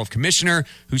Big 12 commissioner,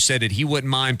 who said that he wouldn't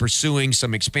mind pursuing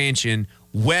some expansion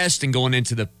west and going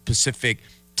into the Pacific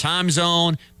time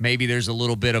zone. Maybe there's a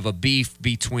little bit of a beef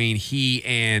between he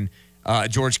and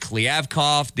George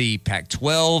Kliavkoff, the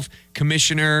Pac-12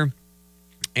 commissioner,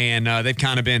 and they've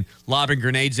kind of been lobbing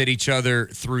grenades at each other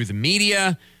through the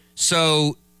media.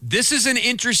 So this is an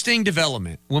interesting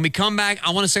development. When we come back,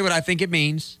 I want to say what I think it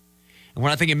means and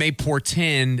what I think it may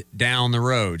portend down the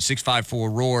road.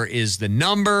 654-ROAR is the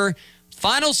number.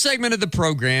 Final segment of the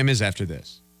program is after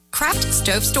this. Craft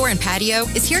Stove Store and Patio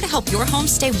is here to help your home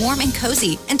stay warm and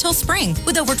cozy until spring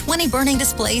with over 20 burning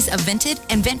displays of vented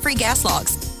and vent-free gas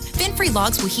logs. Vent-free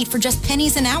logs will heat for just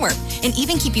pennies an hour and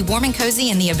even keep you warm and cozy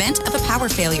in the event of a power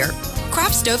failure.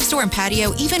 Craft Stove Store and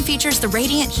Patio even features the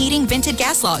Radiant Heating vented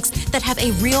gas logs that have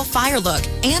a real fire look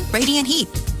and radiant heat.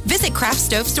 Visit Craft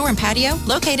Stove Store and Patio,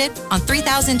 located on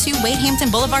 3002 Wade Hampton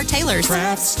Boulevard, Taylors.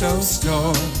 Craft Stove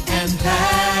Store and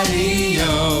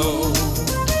Patio.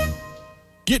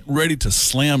 Get ready to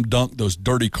slam dunk those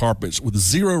dirty carpets with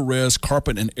Zero-Res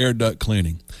carpet and air duct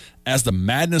cleaning. As the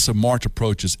madness of March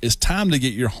approaches, it's time to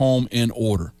get your home in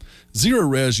order.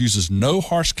 Zero-Res uses no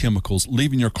harsh chemicals,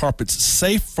 leaving your carpets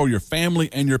safe for your family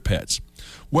and your pets.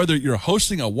 Whether you're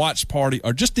hosting a watch party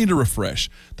or just need a refresh,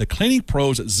 the cleaning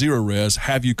pros at Zero-Res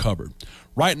have you covered.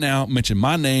 Right now, mention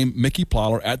my name, Mickey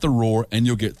Plyler, at The Roar, and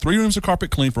you'll get 3 rooms of carpet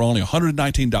clean for only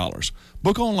 $119.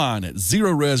 Book online at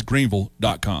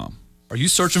ZeroResGreenville.com. Are you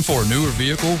searching for a newer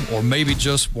vehicle or maybe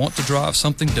just want to drive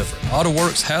something different?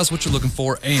 AutoWorks has what you're looking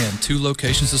for and 2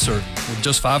 locations to serve you. With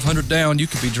just $500 down, you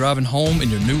could be driving home in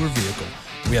your newer vehicle.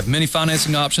 We have many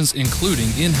financing options, including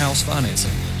in-house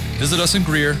financing. Visit us in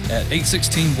Greer at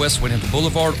 816 West Wade Hampton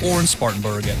Boulevard or in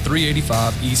Spartanburg at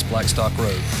 385 East Blackstock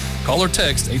Road. Call or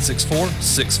text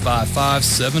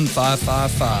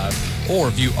 864-655-7555 or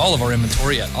view all of our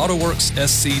inventory at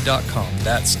AutoWorksSC.com.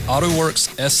 That's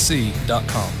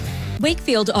AutoWorksSC.com.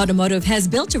 Wakefield Automotive has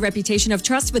built a reputation of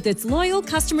trust with its loyal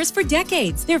customers for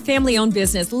decades. Their family-owned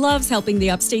business loves helping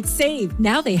the upstate save.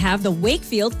 Now they have the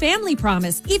Wakefield Family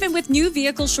Promise. Even with new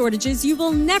vehicle shortages, you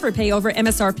will never pay over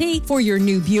MSRP for your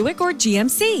new Buick or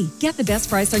GMC. Get the best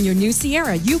price on your new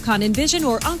Sierra, Yukon Envision,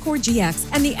 or Encore GX,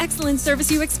 and the excellent service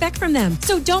you expect from them.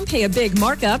 So don't pay a big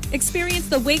markup. Experience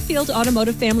the Wakefield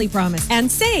Automotive Family Promise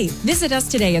and save. Visit us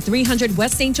today at 300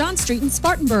 West St. John Street in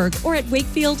Spartanburg or at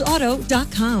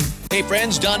wakefieldauto.com. Hey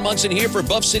friends, Don Munson here for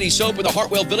Buff City Soap in the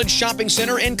Hartwell Village Shopping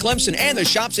Center in Clemson and the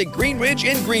shops at Green Ridge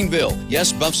in Greenville.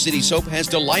 Yes, Buff City Soap has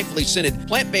delightfully scented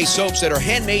plant-based soaps that are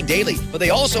handmade daily, but they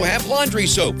also have laundry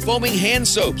soap, foaming hand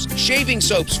soaps, shaving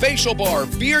soaps, facial bar,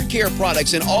 beard care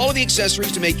products, and all of the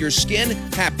accessories to make your skin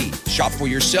happy. Shop for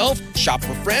yourself, shop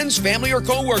for friends, family, or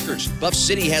co-workers. Buff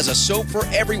City has a soap for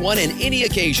everyone and any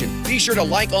occasion. Be sure to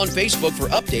like on Facebook for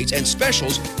updates and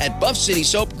specials at Buff City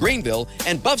Soap Greenville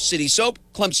and BuffCitySoap.com.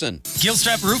 Clemson.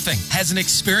 Gilstrap Roofing has an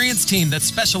experienced team that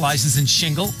specializes in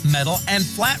shingle, metal, and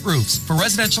flat roofs for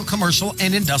residential, commercial,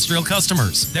 and industrial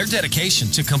customers. Their dedication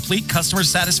to complete customer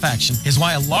satisfaction is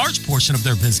why a large portion of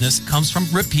their business comes from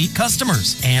repeat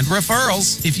customers and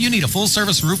referrals. If you need a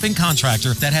full-service roofing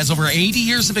contractor that has over 80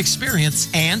 years of experience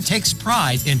and takes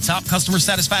pride in top customer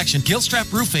satisfaction,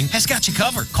 Gilstrap Roofing has got you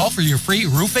covered. Call for your free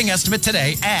roofing estimate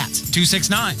today at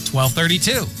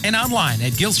 269-1232 and online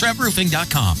at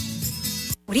gilstraproofing.com.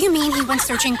 What do you mean he went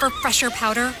searching for fresher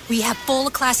powder? We have full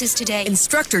classes today.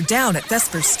 Instructor down at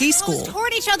Vesper Ski School.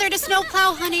 Toward each other to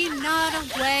snowplow, honey, not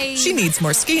away. She needs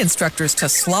more ski instructors to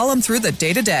slalom through the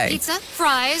day-to-day. Pizza,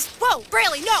 fries. Whoa,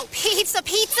 Braley, no, pizza.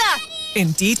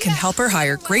 Indeed can help her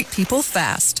hire great people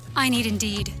fast. I need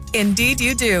Indeed. Indeed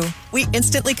you do. We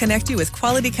instantly connect you with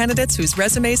quality candidates whose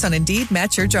resumes on Indeed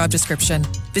match your job description.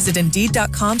 Visit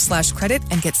Indeed.com/credit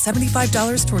and get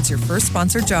 $75 towards your first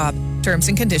sponsored job. Terms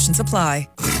and conditions apply.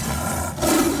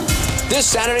 This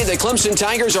Saturday, the Clemson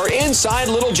Tigers are inside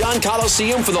Little John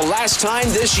Coliseum for the last time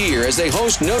this year as they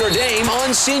host Notre Dame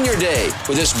on Senior Day.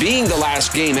 With this being the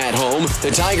last game at home,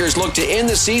 the Tigers look to end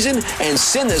the season and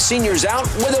send the seniors out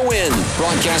with a win.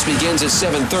 Broadcast begins at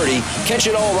 7:30. Catch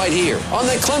it all right here on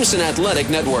the Clemson Athletic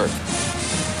Network.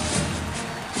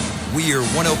 We're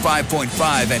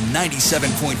 105.5 and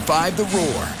 97.5 The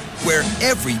Roar, where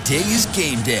every day is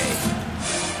game day.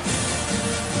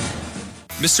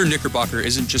 Mr. Knickerbocker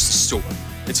isn't just a store,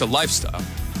 it's a lifestyle.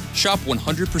 Shop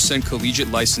 100% collegiate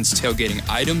licensed tailgating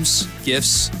items,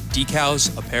 gifts,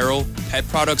 decals, apparel, pet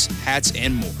products, hats,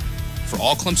 and more. For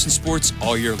all Clemson sports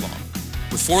all year long.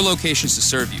 With 4 locations to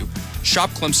serve you, shop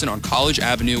Clemson on College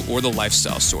Avenue or the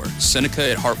Lifestyle Store,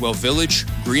 Seneca at Hartwell Village,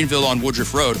 Greenville on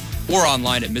Woodruff Road, or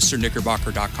online at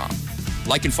MrKnickerbocker.com.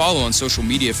 Like and follow on social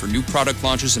media for new product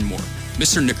launches and more.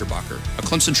 Mr. Knickerbocker, a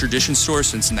Clemson tradition store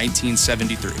since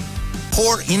 1973.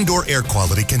 Poor indoor air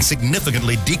quality can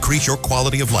significantly decrease your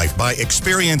quality of life by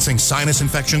experiencing sinus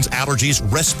infections, allergies,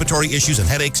 respiratory issues, and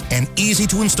headaches. An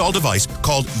easy-to-install device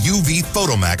called UV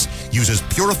Photomax uses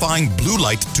purifying blue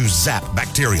light to zap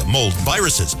bacteria, mold,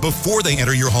 viruses before they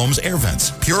enter your home's air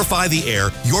vents. Purify the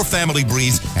air your family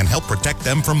breathes and help protect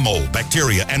them from mold,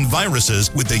 bacteria, and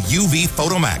viruses with the UV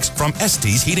Photomax from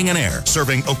Estes Heating and Air,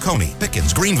 serving Oconee,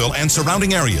 Pickens, Greenville, and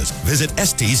surrounding areas. Visit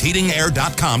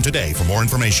EstesHeatingAir.com today for more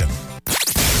information.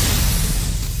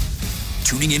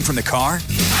 Tuning in from the car?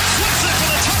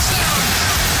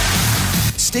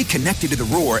 Stay connected to The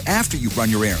Roar after you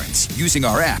run your errands using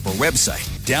our app or website.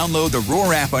 Download the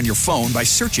Roar app on your phone by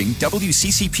searching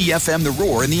WCCP-FM The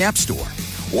Roar in the App Store.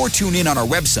 Or tune in on our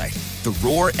website,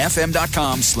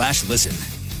 theroarfm.com/listen.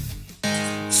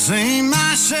 Sing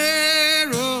my share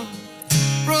of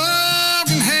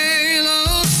broken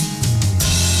halos,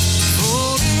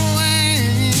 golden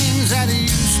wings that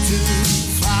used to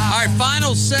fly. All right,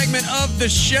 final segment of the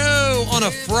show on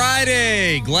a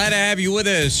Friday. Glad to have you with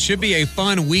us. Should be a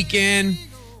fun weekend.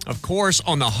 Of course,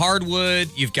 on the hardwood,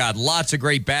 you've got lots of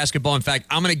great basketball. In fact,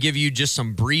 I'm going to give you just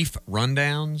some brief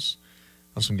rundowns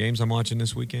of some games I'm watching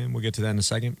this weekend. We'll get to that in a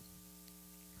second.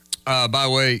 By the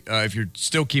way, if you're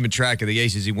still keeping track of the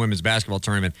ACC women's basketball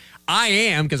tournament, I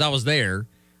am, because I was there.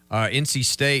 NC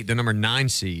State, the number 9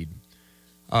 seed,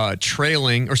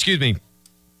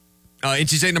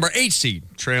 NC State number 8 seed,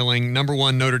 trailing number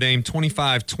 1 Notre Dame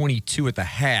 25-22 at the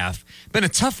half. Been a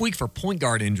tough week for point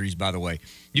guard injuries, by the way.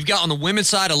 You've got on the women's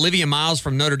side Olivia Miles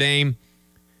from Notre Dame.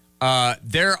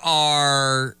 There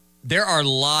are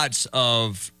lots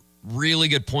of really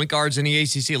good point guards in the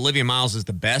ACC. Olivia Miles is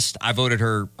the best. I voted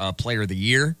her player of the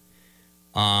year.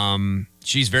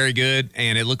 She's very good,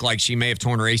 and it looked like she may have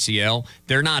torn her ACL.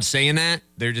 They're not saying that.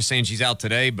 They're just saying she's out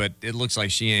today, but it looks like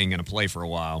she ain't going to play for a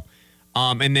while.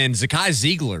 And then Zakai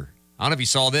Ziegler. I don't know if you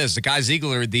saw this. Zakai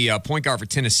Ziegler, the point guard for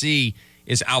Tennessee,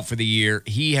 is out for the year.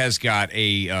 He has got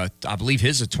I believe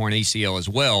his a torn ACL as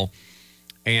well.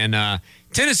 And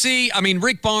Tennessee, I mean,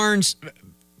 Rick Barnes,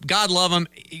 God love him.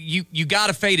 You got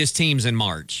to fade his teams in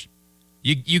March.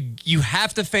 You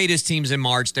have to fade his teams in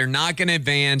March. They're not going to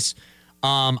advance.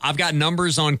 I've got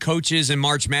numbers on coaches in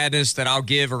March Madness that I'll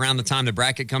give around the time the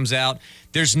bracket comes out.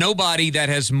 There's nobody that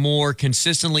has more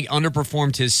consistently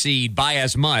underperformed his seed by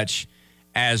as much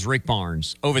as Rick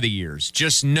Barnes over the years.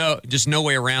 Just no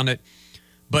way around it.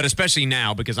 But especially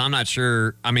now, because I'm not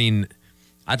sure. I mean,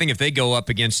 I think if they go up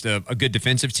against a good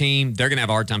defensive team, they're going to have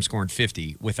a hard time scoring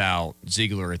 50 without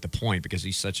Ziegler at the point because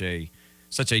he's such a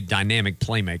dynamic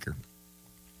playmaker.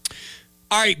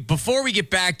 All right, before we get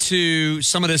back to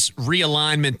some of this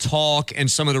realignment talk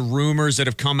and some of the rumors that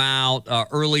have come out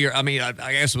earlier, I mean,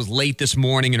 I guess it was late this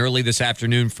morning and early this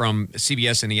afternoon from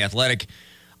CBS and The Athletic,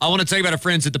 I want to tell you about our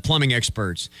friends at the Plumbing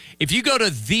Experts. If you go to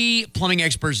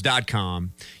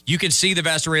theplumbingexperts.com, you can see the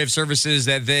vast array of services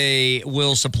that they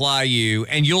will supply you,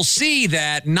 and you'll see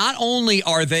that not only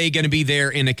are they going to be there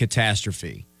in a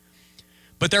catastrophe,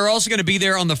 but they're also going to be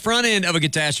there on the front end of a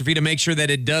catastrophe to make sure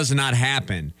that it does not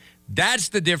happen. That's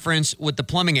the difference with the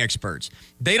Plumbing Experts.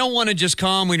 They don't want to just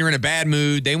come when you're in a bad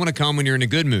mood. They want to come when you're in a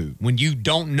good mood, when you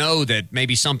don't know that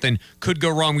maybe something could go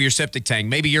wrong with your septic tank.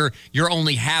 Maybe you're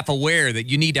only half aware that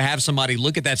you need to have somebody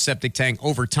look at that septic tank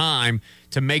over time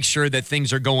to make sure that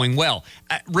things are going well.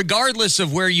 Regardless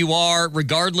of where you are,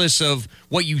 regardless of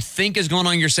what you think is going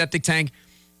on in your septic tank,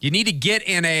 you need to get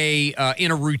in a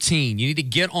routine. You need to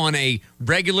get on a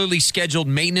regularly scheduled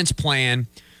maintenance plan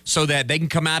so that they can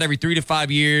come out every 3 to 5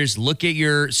 years, look at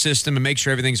your system, and make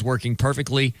sure everything's working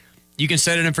perfectly. You can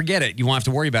set it and forget it. You won't have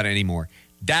to worry about it anymore.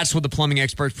 That's what the Plumbing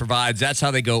Experts provides. That's how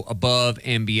they go above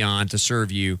and beyond to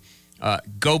serve you.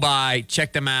 Go by,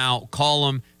 check them out, call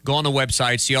them, go on the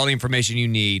website, see all the information you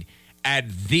need at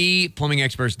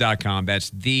theplumbingexperts.com. That's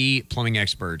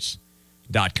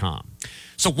theplumbingexperts.com.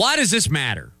 So why does this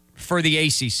matter for the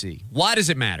ACC? Why does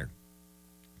it matter?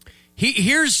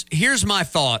 Here's my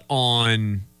thought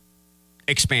on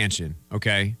expansion,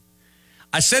 okay?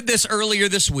 I said this earlier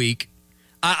this week.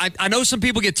 I know some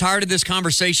people get tired of this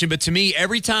conversation, but to me,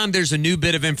 every time there's a new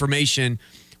bit of information,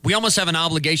 we almost have an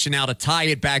obligation now to tie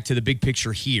it back to the big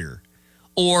picture here,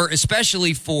 or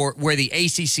especially for where the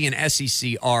ACC and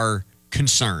SEC are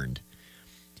concerned.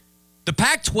 The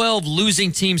Pac-12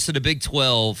 losing teams to the Big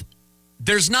 12,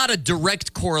 there's not a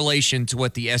direct correlation to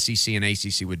what the SEC and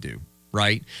ACC would do,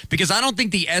 right? Because I don't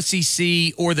think the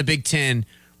SEC or the Big 10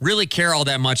 really care all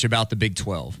that much about the Big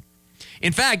 12.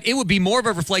 In fact, it would be more of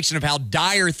a reflection of how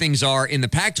dire things are in the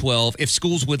Pac-12 if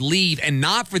schools would leave, and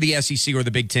not for the SEC or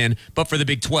the Big 10, but for the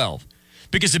Big 12.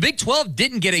 Because the Big 12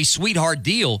 didn't get a sweetheart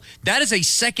deal. That is a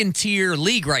second-tier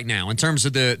league right now in terms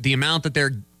of the amount that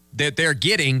they're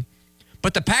getting.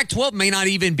 But the Pac-12 may not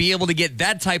even be able to get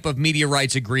that type of media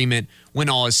rights agreement when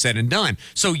all is said and done.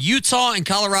 So Utah and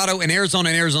Colorado and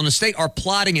Arizona State are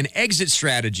plotting an exit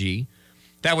strategy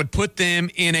that would put them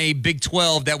in a Big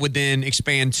 12 that would then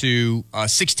expand to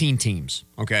 16 teams,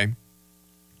 okay?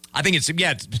 I think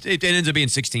it ends up being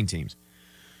 16 teams.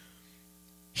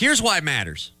 Here's why it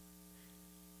matters.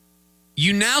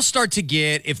 You now start to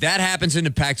get, if that happens in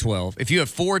the Pac-12, if you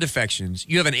have 4 defections,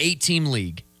 you have an 8-team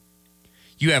league.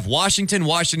 You have Washington,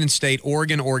 Washington State,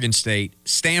 Oregon, Oregon State,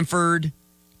 Stanford,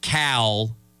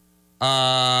 Cal,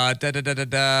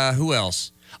 who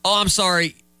else? Oh, I'm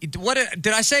sorry. What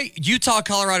did I say? Utah,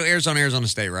 Colorado, Arizona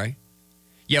State, right?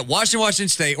 Yeah, Washington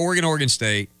State, Oregon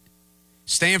State,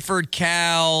 Stanford,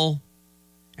 Cal,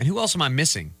 and who else am I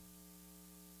missing?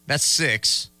 That's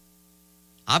 6.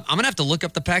 I'm going to have to look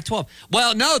up the Pac-12.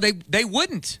 Well, no, they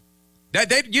wouldn't.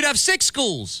 You'd have 6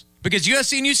 schools because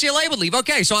USC and UCLA would leave.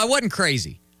 Okay, so I wasn't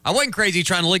crazy. I wasn't crazy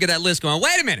trying to look at that list going,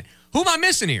 wait a minute, who am I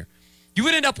missing here? You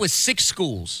would end up with 6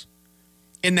 schools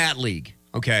in that league,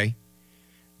 okay?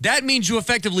 That means you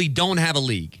effectively don't have a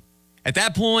league. At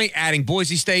that point, adding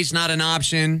Boise State's not an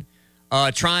option.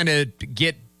 Trying to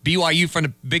get BYU from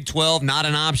the Big 12, not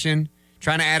an option.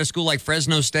 Trying to add a school like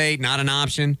Fresno State, not an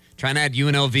option. Trying to add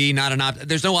UNLV, not an option.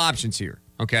 There's no options here,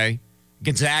 okay?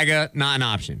 Gonzaga, not an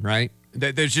option, right?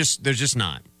 There's just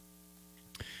not.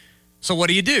 So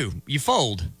what do? You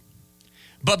fold.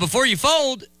 But before you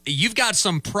fold, you've got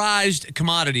some prized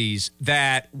commodities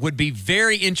that would be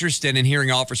very interested in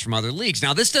hearing offers from other leagues.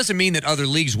 Now, this doesn't mean that other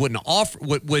leagues would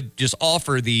just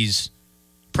offer these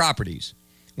properties,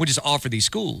 would just offer these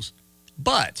schools.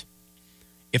 But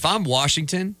if I'm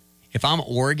Washington, if I'm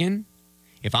Oregon,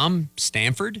 if I'm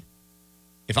Stanford,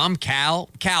 if I'm Cal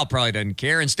probably doesn't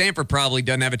care, and Stanford probably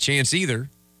doesn't have a chance either.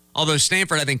 Although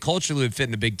Stanford, I think, culturally would fit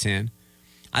in the Big 10.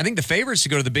 I think the favorites to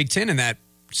go to the Big 10 in that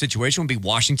situation would be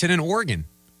Washington and Oregon.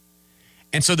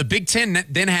 And so the Big 10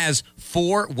 then has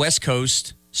 4 West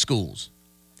Coast schools.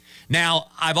 Now,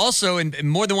 I've also, and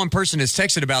more than one person has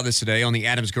texted about this today on the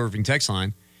Adams Governing text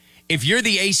line, if you're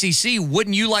the ACC,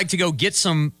 wouldn't you like to go get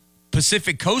some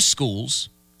Pacific Coast schools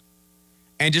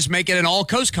and just make it an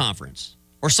all-coast conference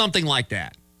or something like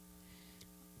that?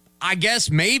 I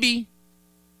guess maybe.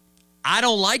 I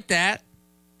don't like that.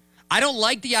 I don't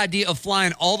like the idea of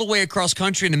flying all the way across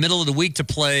country in the middle of the week to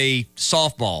play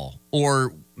softball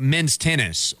or men's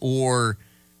tennis or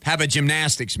have a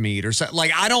gymnastics meet or something.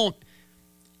 Like,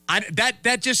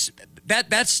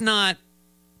 that's not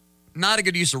a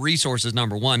good use of resources,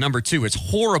 number one. Number two, it's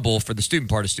horrible for the student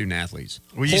athletes.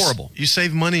 Well, horrible. You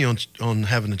save money on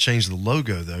having to change the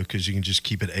logo, though, because you can just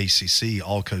keep it ACC,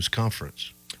 All Coast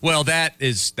Conference. Well, that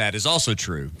is also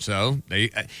true. So,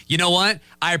 you know what?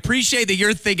 I appreciate that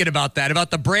you're thinking about that, about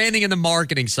the branding and the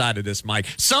marketing side of this, Mike.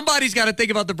 Somebody's got to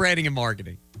think about the branding and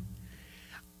marketing.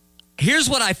 Here's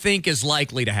what I think is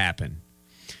likely to happen.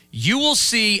 You will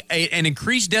see an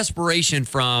increased desperation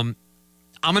from,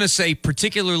 I'm going to say,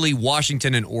 particularly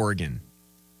Washington and Oregon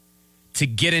to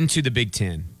get into the Big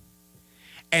Ten.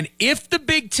 And if the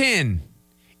Big Ten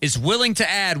is willing to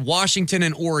add Washington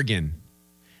and Oregon,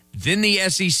 then the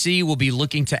SEC will be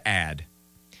looking to add.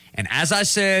 And as I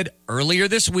said earlier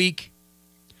this week,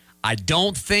 I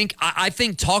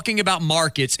think talking about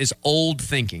markets is old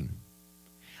thinking.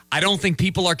 I don't think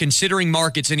people are considering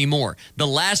markets anymore. The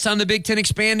last time the Big Ten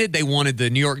expanded, they wanted the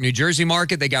New York, New Jersey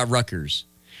market, they got Rutgers.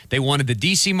 They wanted the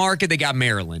D.C. market, they got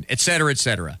Maryland, et cetera, et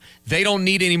cetera. They don't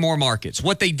need any more markets.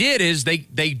 What they did is they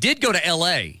did go to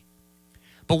L.A.,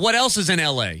 but what else is in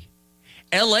L.A.?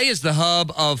 L.A. is the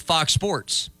hub of Fox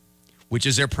Sports, which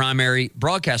is their primary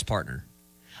broadcast partner.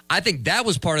 I think that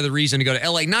was part of the reason to go to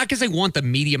L.A., not because they want the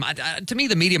media. To me,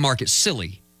 the media market's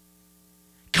silly.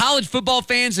 College football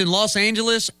fans in Los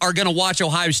Angeles are going to watch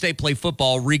Ohio State play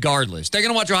football regardless. They're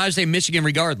going to watch Ohio State, Michigan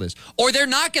regardless. Or they're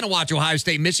not going to watch Ohio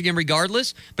State, Michigan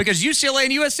regardless because UCLA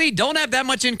and USC don't have that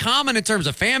much in common in terms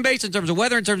of fan base, in terms of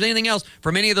weather, in terms of anything else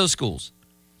from any of those schools.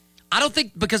 I don't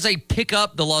think because they pick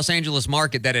up the Los Angeles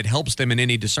market that it helps them in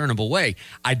any discernible way.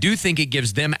 I do think it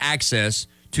gives them access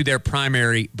to their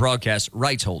primary broadcast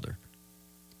rights holder.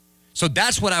 So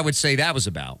that's what I would say that was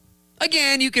about.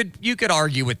 Again, you could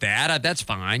argue with that. That's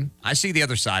fine. I see the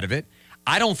other side of it.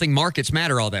 I don't think markets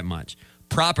matter all that much.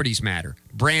 Properties matter.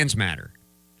 Brands matter.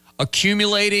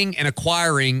 Accumulating and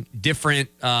acquiring different,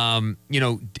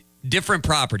 different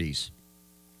properties.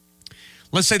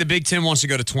 Let's say the Big Ten wants to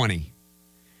go to 20.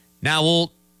 Now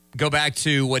we'll go back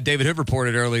to what David Hood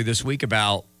reported earlier this week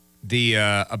about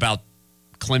about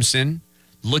Clemson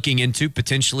looking into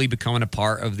potentially becoming a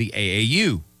part of the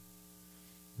AAU,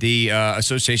 the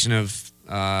Association of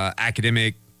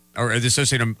Academic or the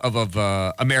Association of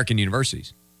American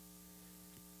Universities.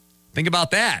 Think about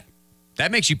that.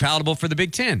 That makes you palatable for the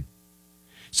Big Ten.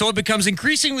 So it becomes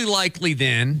increasingly likely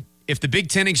then, if the Big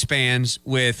Ten expands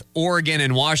with Oregon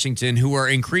and Washington, who are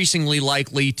increasingly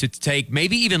likely to take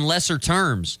maybe even lesser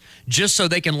terms just so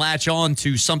they can latch on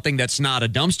to something that's not a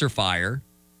dumpster fire,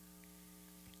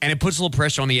 and it puts a little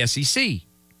pressure on the SEC.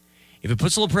 If it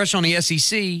puts a little pressure on the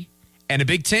SEC and the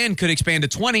Big Ten could expand to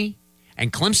 20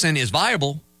 and Clemson is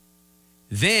viable,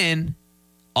 then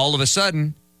all of a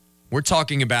sudden we're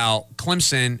talking about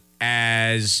Clemson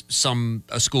as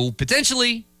a school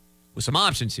potentially with some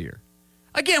options here.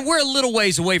 Again, we're a little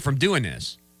ways away from doing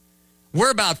this.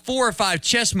 We're about 4 or 5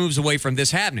 chess moves away from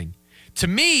this happening. To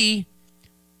me,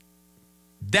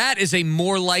 that is a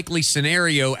more likely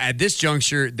scenario at this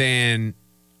juncture than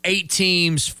 8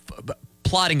 teams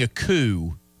plotting a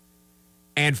coup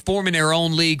and forming their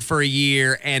own league for a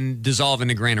year and dissolving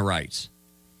the grant of rights.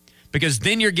 Because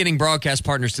then you're getting broadcast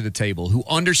partners to the table who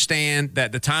understand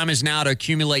that the time is now to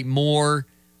accumulate more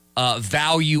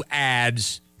value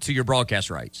adds to your broadcast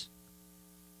rights.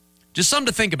 Just something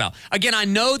to think about. Again, I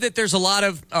know that there's a lot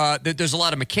of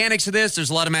mechanics to this. There's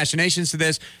a lot of machinations to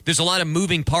this. There's a lot of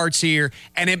moving parts here,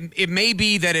 and it may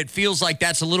be that it feels like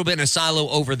that's a little bit in a silo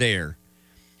over there.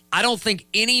 I don't think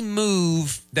any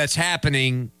move that's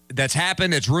happened,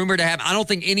 that's rumored to happen, I don't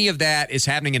think any of that is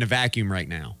happening in a vacuum right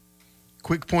now.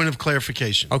 Quick point of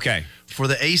clarification. Okay. For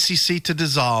the ACC to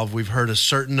dissolve, we've heard a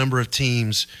certain number of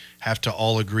teams have to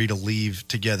all agree to leave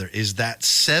together. Is that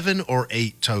 7 or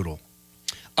 8 total?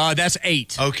 That's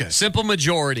 8. Okay. Simple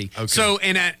majority. Okay. So,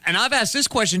 and I've asked this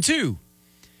question too.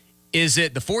 Is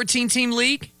it the 14-team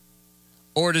league,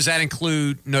 or does that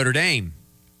include Notre Dame?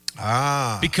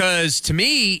 Because to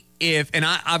me,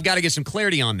 I've got to get some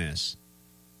clarity on this.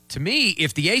 To me,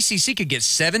 if the ACC could get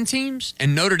 7 teams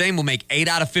and Notre Dame will make 8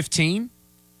 out of 15,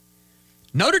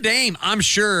 Notre Dame, I'm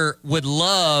sure, would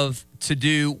love to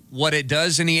do what it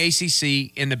does in the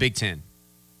ACC in the Big Ten.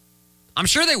 I'm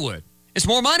sure they would. It's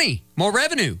more money, more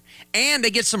revenue, and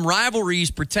they get some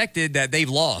rivalries protected that they've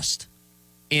lost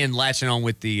in latching on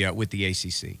with the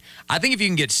ACC. I think if you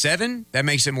can get 7, that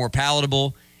makes it more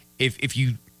palatable. If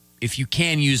you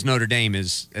can use Notre Dame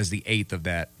as the 8th of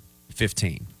that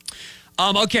 15.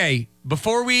 Okay,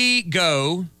 before we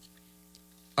go,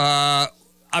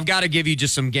 I've got to give you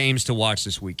just some games to watch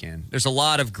this weekend. There's a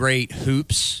lot of great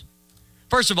hoops.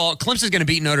 First of all, Clemson's going to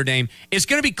beat Notre Dame. It's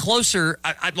going to be closer.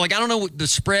 I don't know. The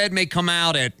spread may come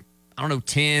out at,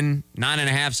 10,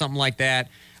 9.5, something like that.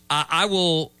 I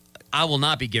will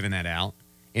not be giving that out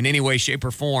in any way, shape,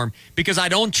 or form because I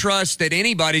don't trust that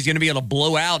anybody's going to be able to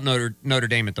blow out Notre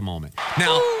Dame at the moment.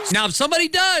 Now, if somebody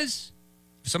does,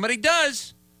 if somebody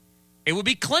does, it would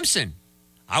be Clemson.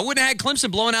 I wouldn't have had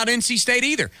Clemson blowing out NC State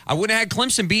either. I wouldn't have had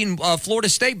Clemson beating Florida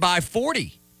State by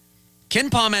 40. Ken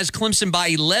Palm has Clemson by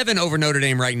 11 over Notre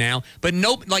Dame right now, but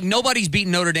nobody's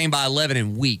beaten Notre Dame by 11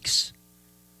 in weeks.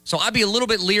 So I'd be a little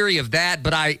bit leery of that,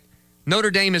 but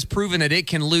Notre Dame has proven that it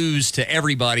can lose to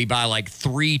everybody by like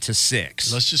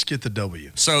 3-6. Let's just get the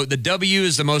W. So the W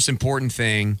is the most important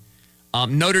thing.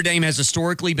 Notre Dame has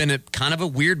historically been kind of a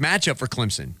weird matchup for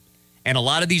Clemson, and a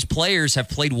lot of these players have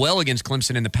played well against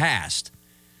Clemson in the past.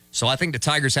 So I think the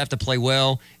Tigers have to play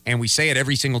well, and we say it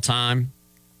every single time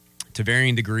to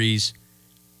varying degrees.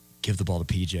 Give the ball to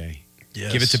PJ.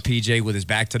 Yes. Give it to PJ with his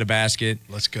back to the basket.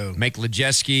 Let's go. Make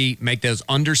Lejeski, make those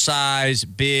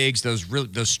undersized bigs,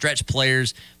 those stretch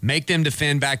players, make them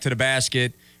defend back to the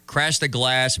basket, crash the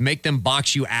glass, make them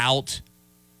box you out,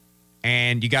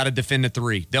 and you got to defend the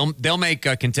three. They'll make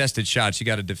contested shots. You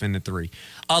got to defend the three.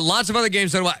 Lots of other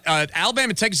games.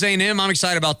 Alabama, Texas A&M, I'm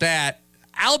excited about that.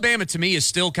 Alabama, to me, is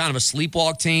still kind of a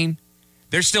sleepwalk team.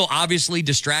 They're still obviously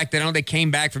distracted. I know they came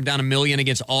back from down 1 million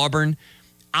against Auburn.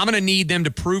 I'm going to need them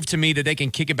to prove to me that they can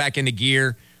kick it back into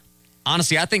gear.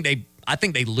 Honestly, I think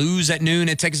they lose at noon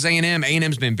at Texas A&M.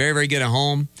 A&M's been very, very good at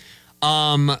home.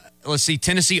 Let's see,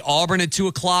 Tennessee, Auburn at 2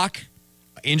 o'clock.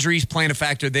 Injuries playing a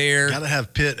factor there. Got to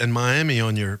have Pitt at Miami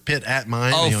on your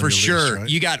Miami. Oh, for sure. List, right?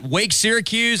 You got Wake,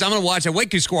 Syracuse. I'm going to watch that.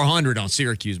 Wake could score 100 on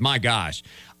Syracuse. My gosh.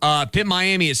 Pitt,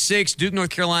 Miami at 6. Duke, North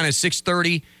Carolina at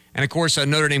 6:30. And, of course,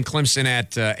 Notre Dame, Clemson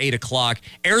at 8 o'clock.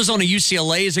 Arizona,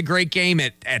 UCLA is a great game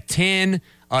at 10.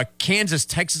 Kansas,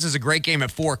 Texas is a great game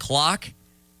at 4 o'clock.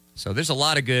 So there's a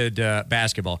lot of good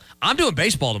basketball. I'm doing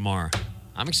baseball tomorrow.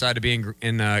 I'm excited to be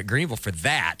in Greenville for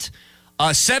that.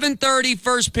 7:30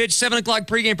 first pitch, 7 o'clock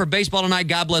pregame for baseball tonight.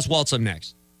 God bless. Walt's up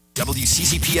next.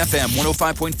 WCCP-FM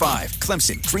 105.5,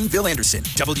 Clemson, Greenville, Anderson.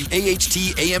 WAHT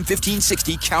AM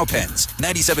 1560, Cowpens.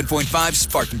 97.5,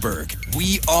 Spartanburg.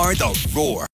 We are the Roar.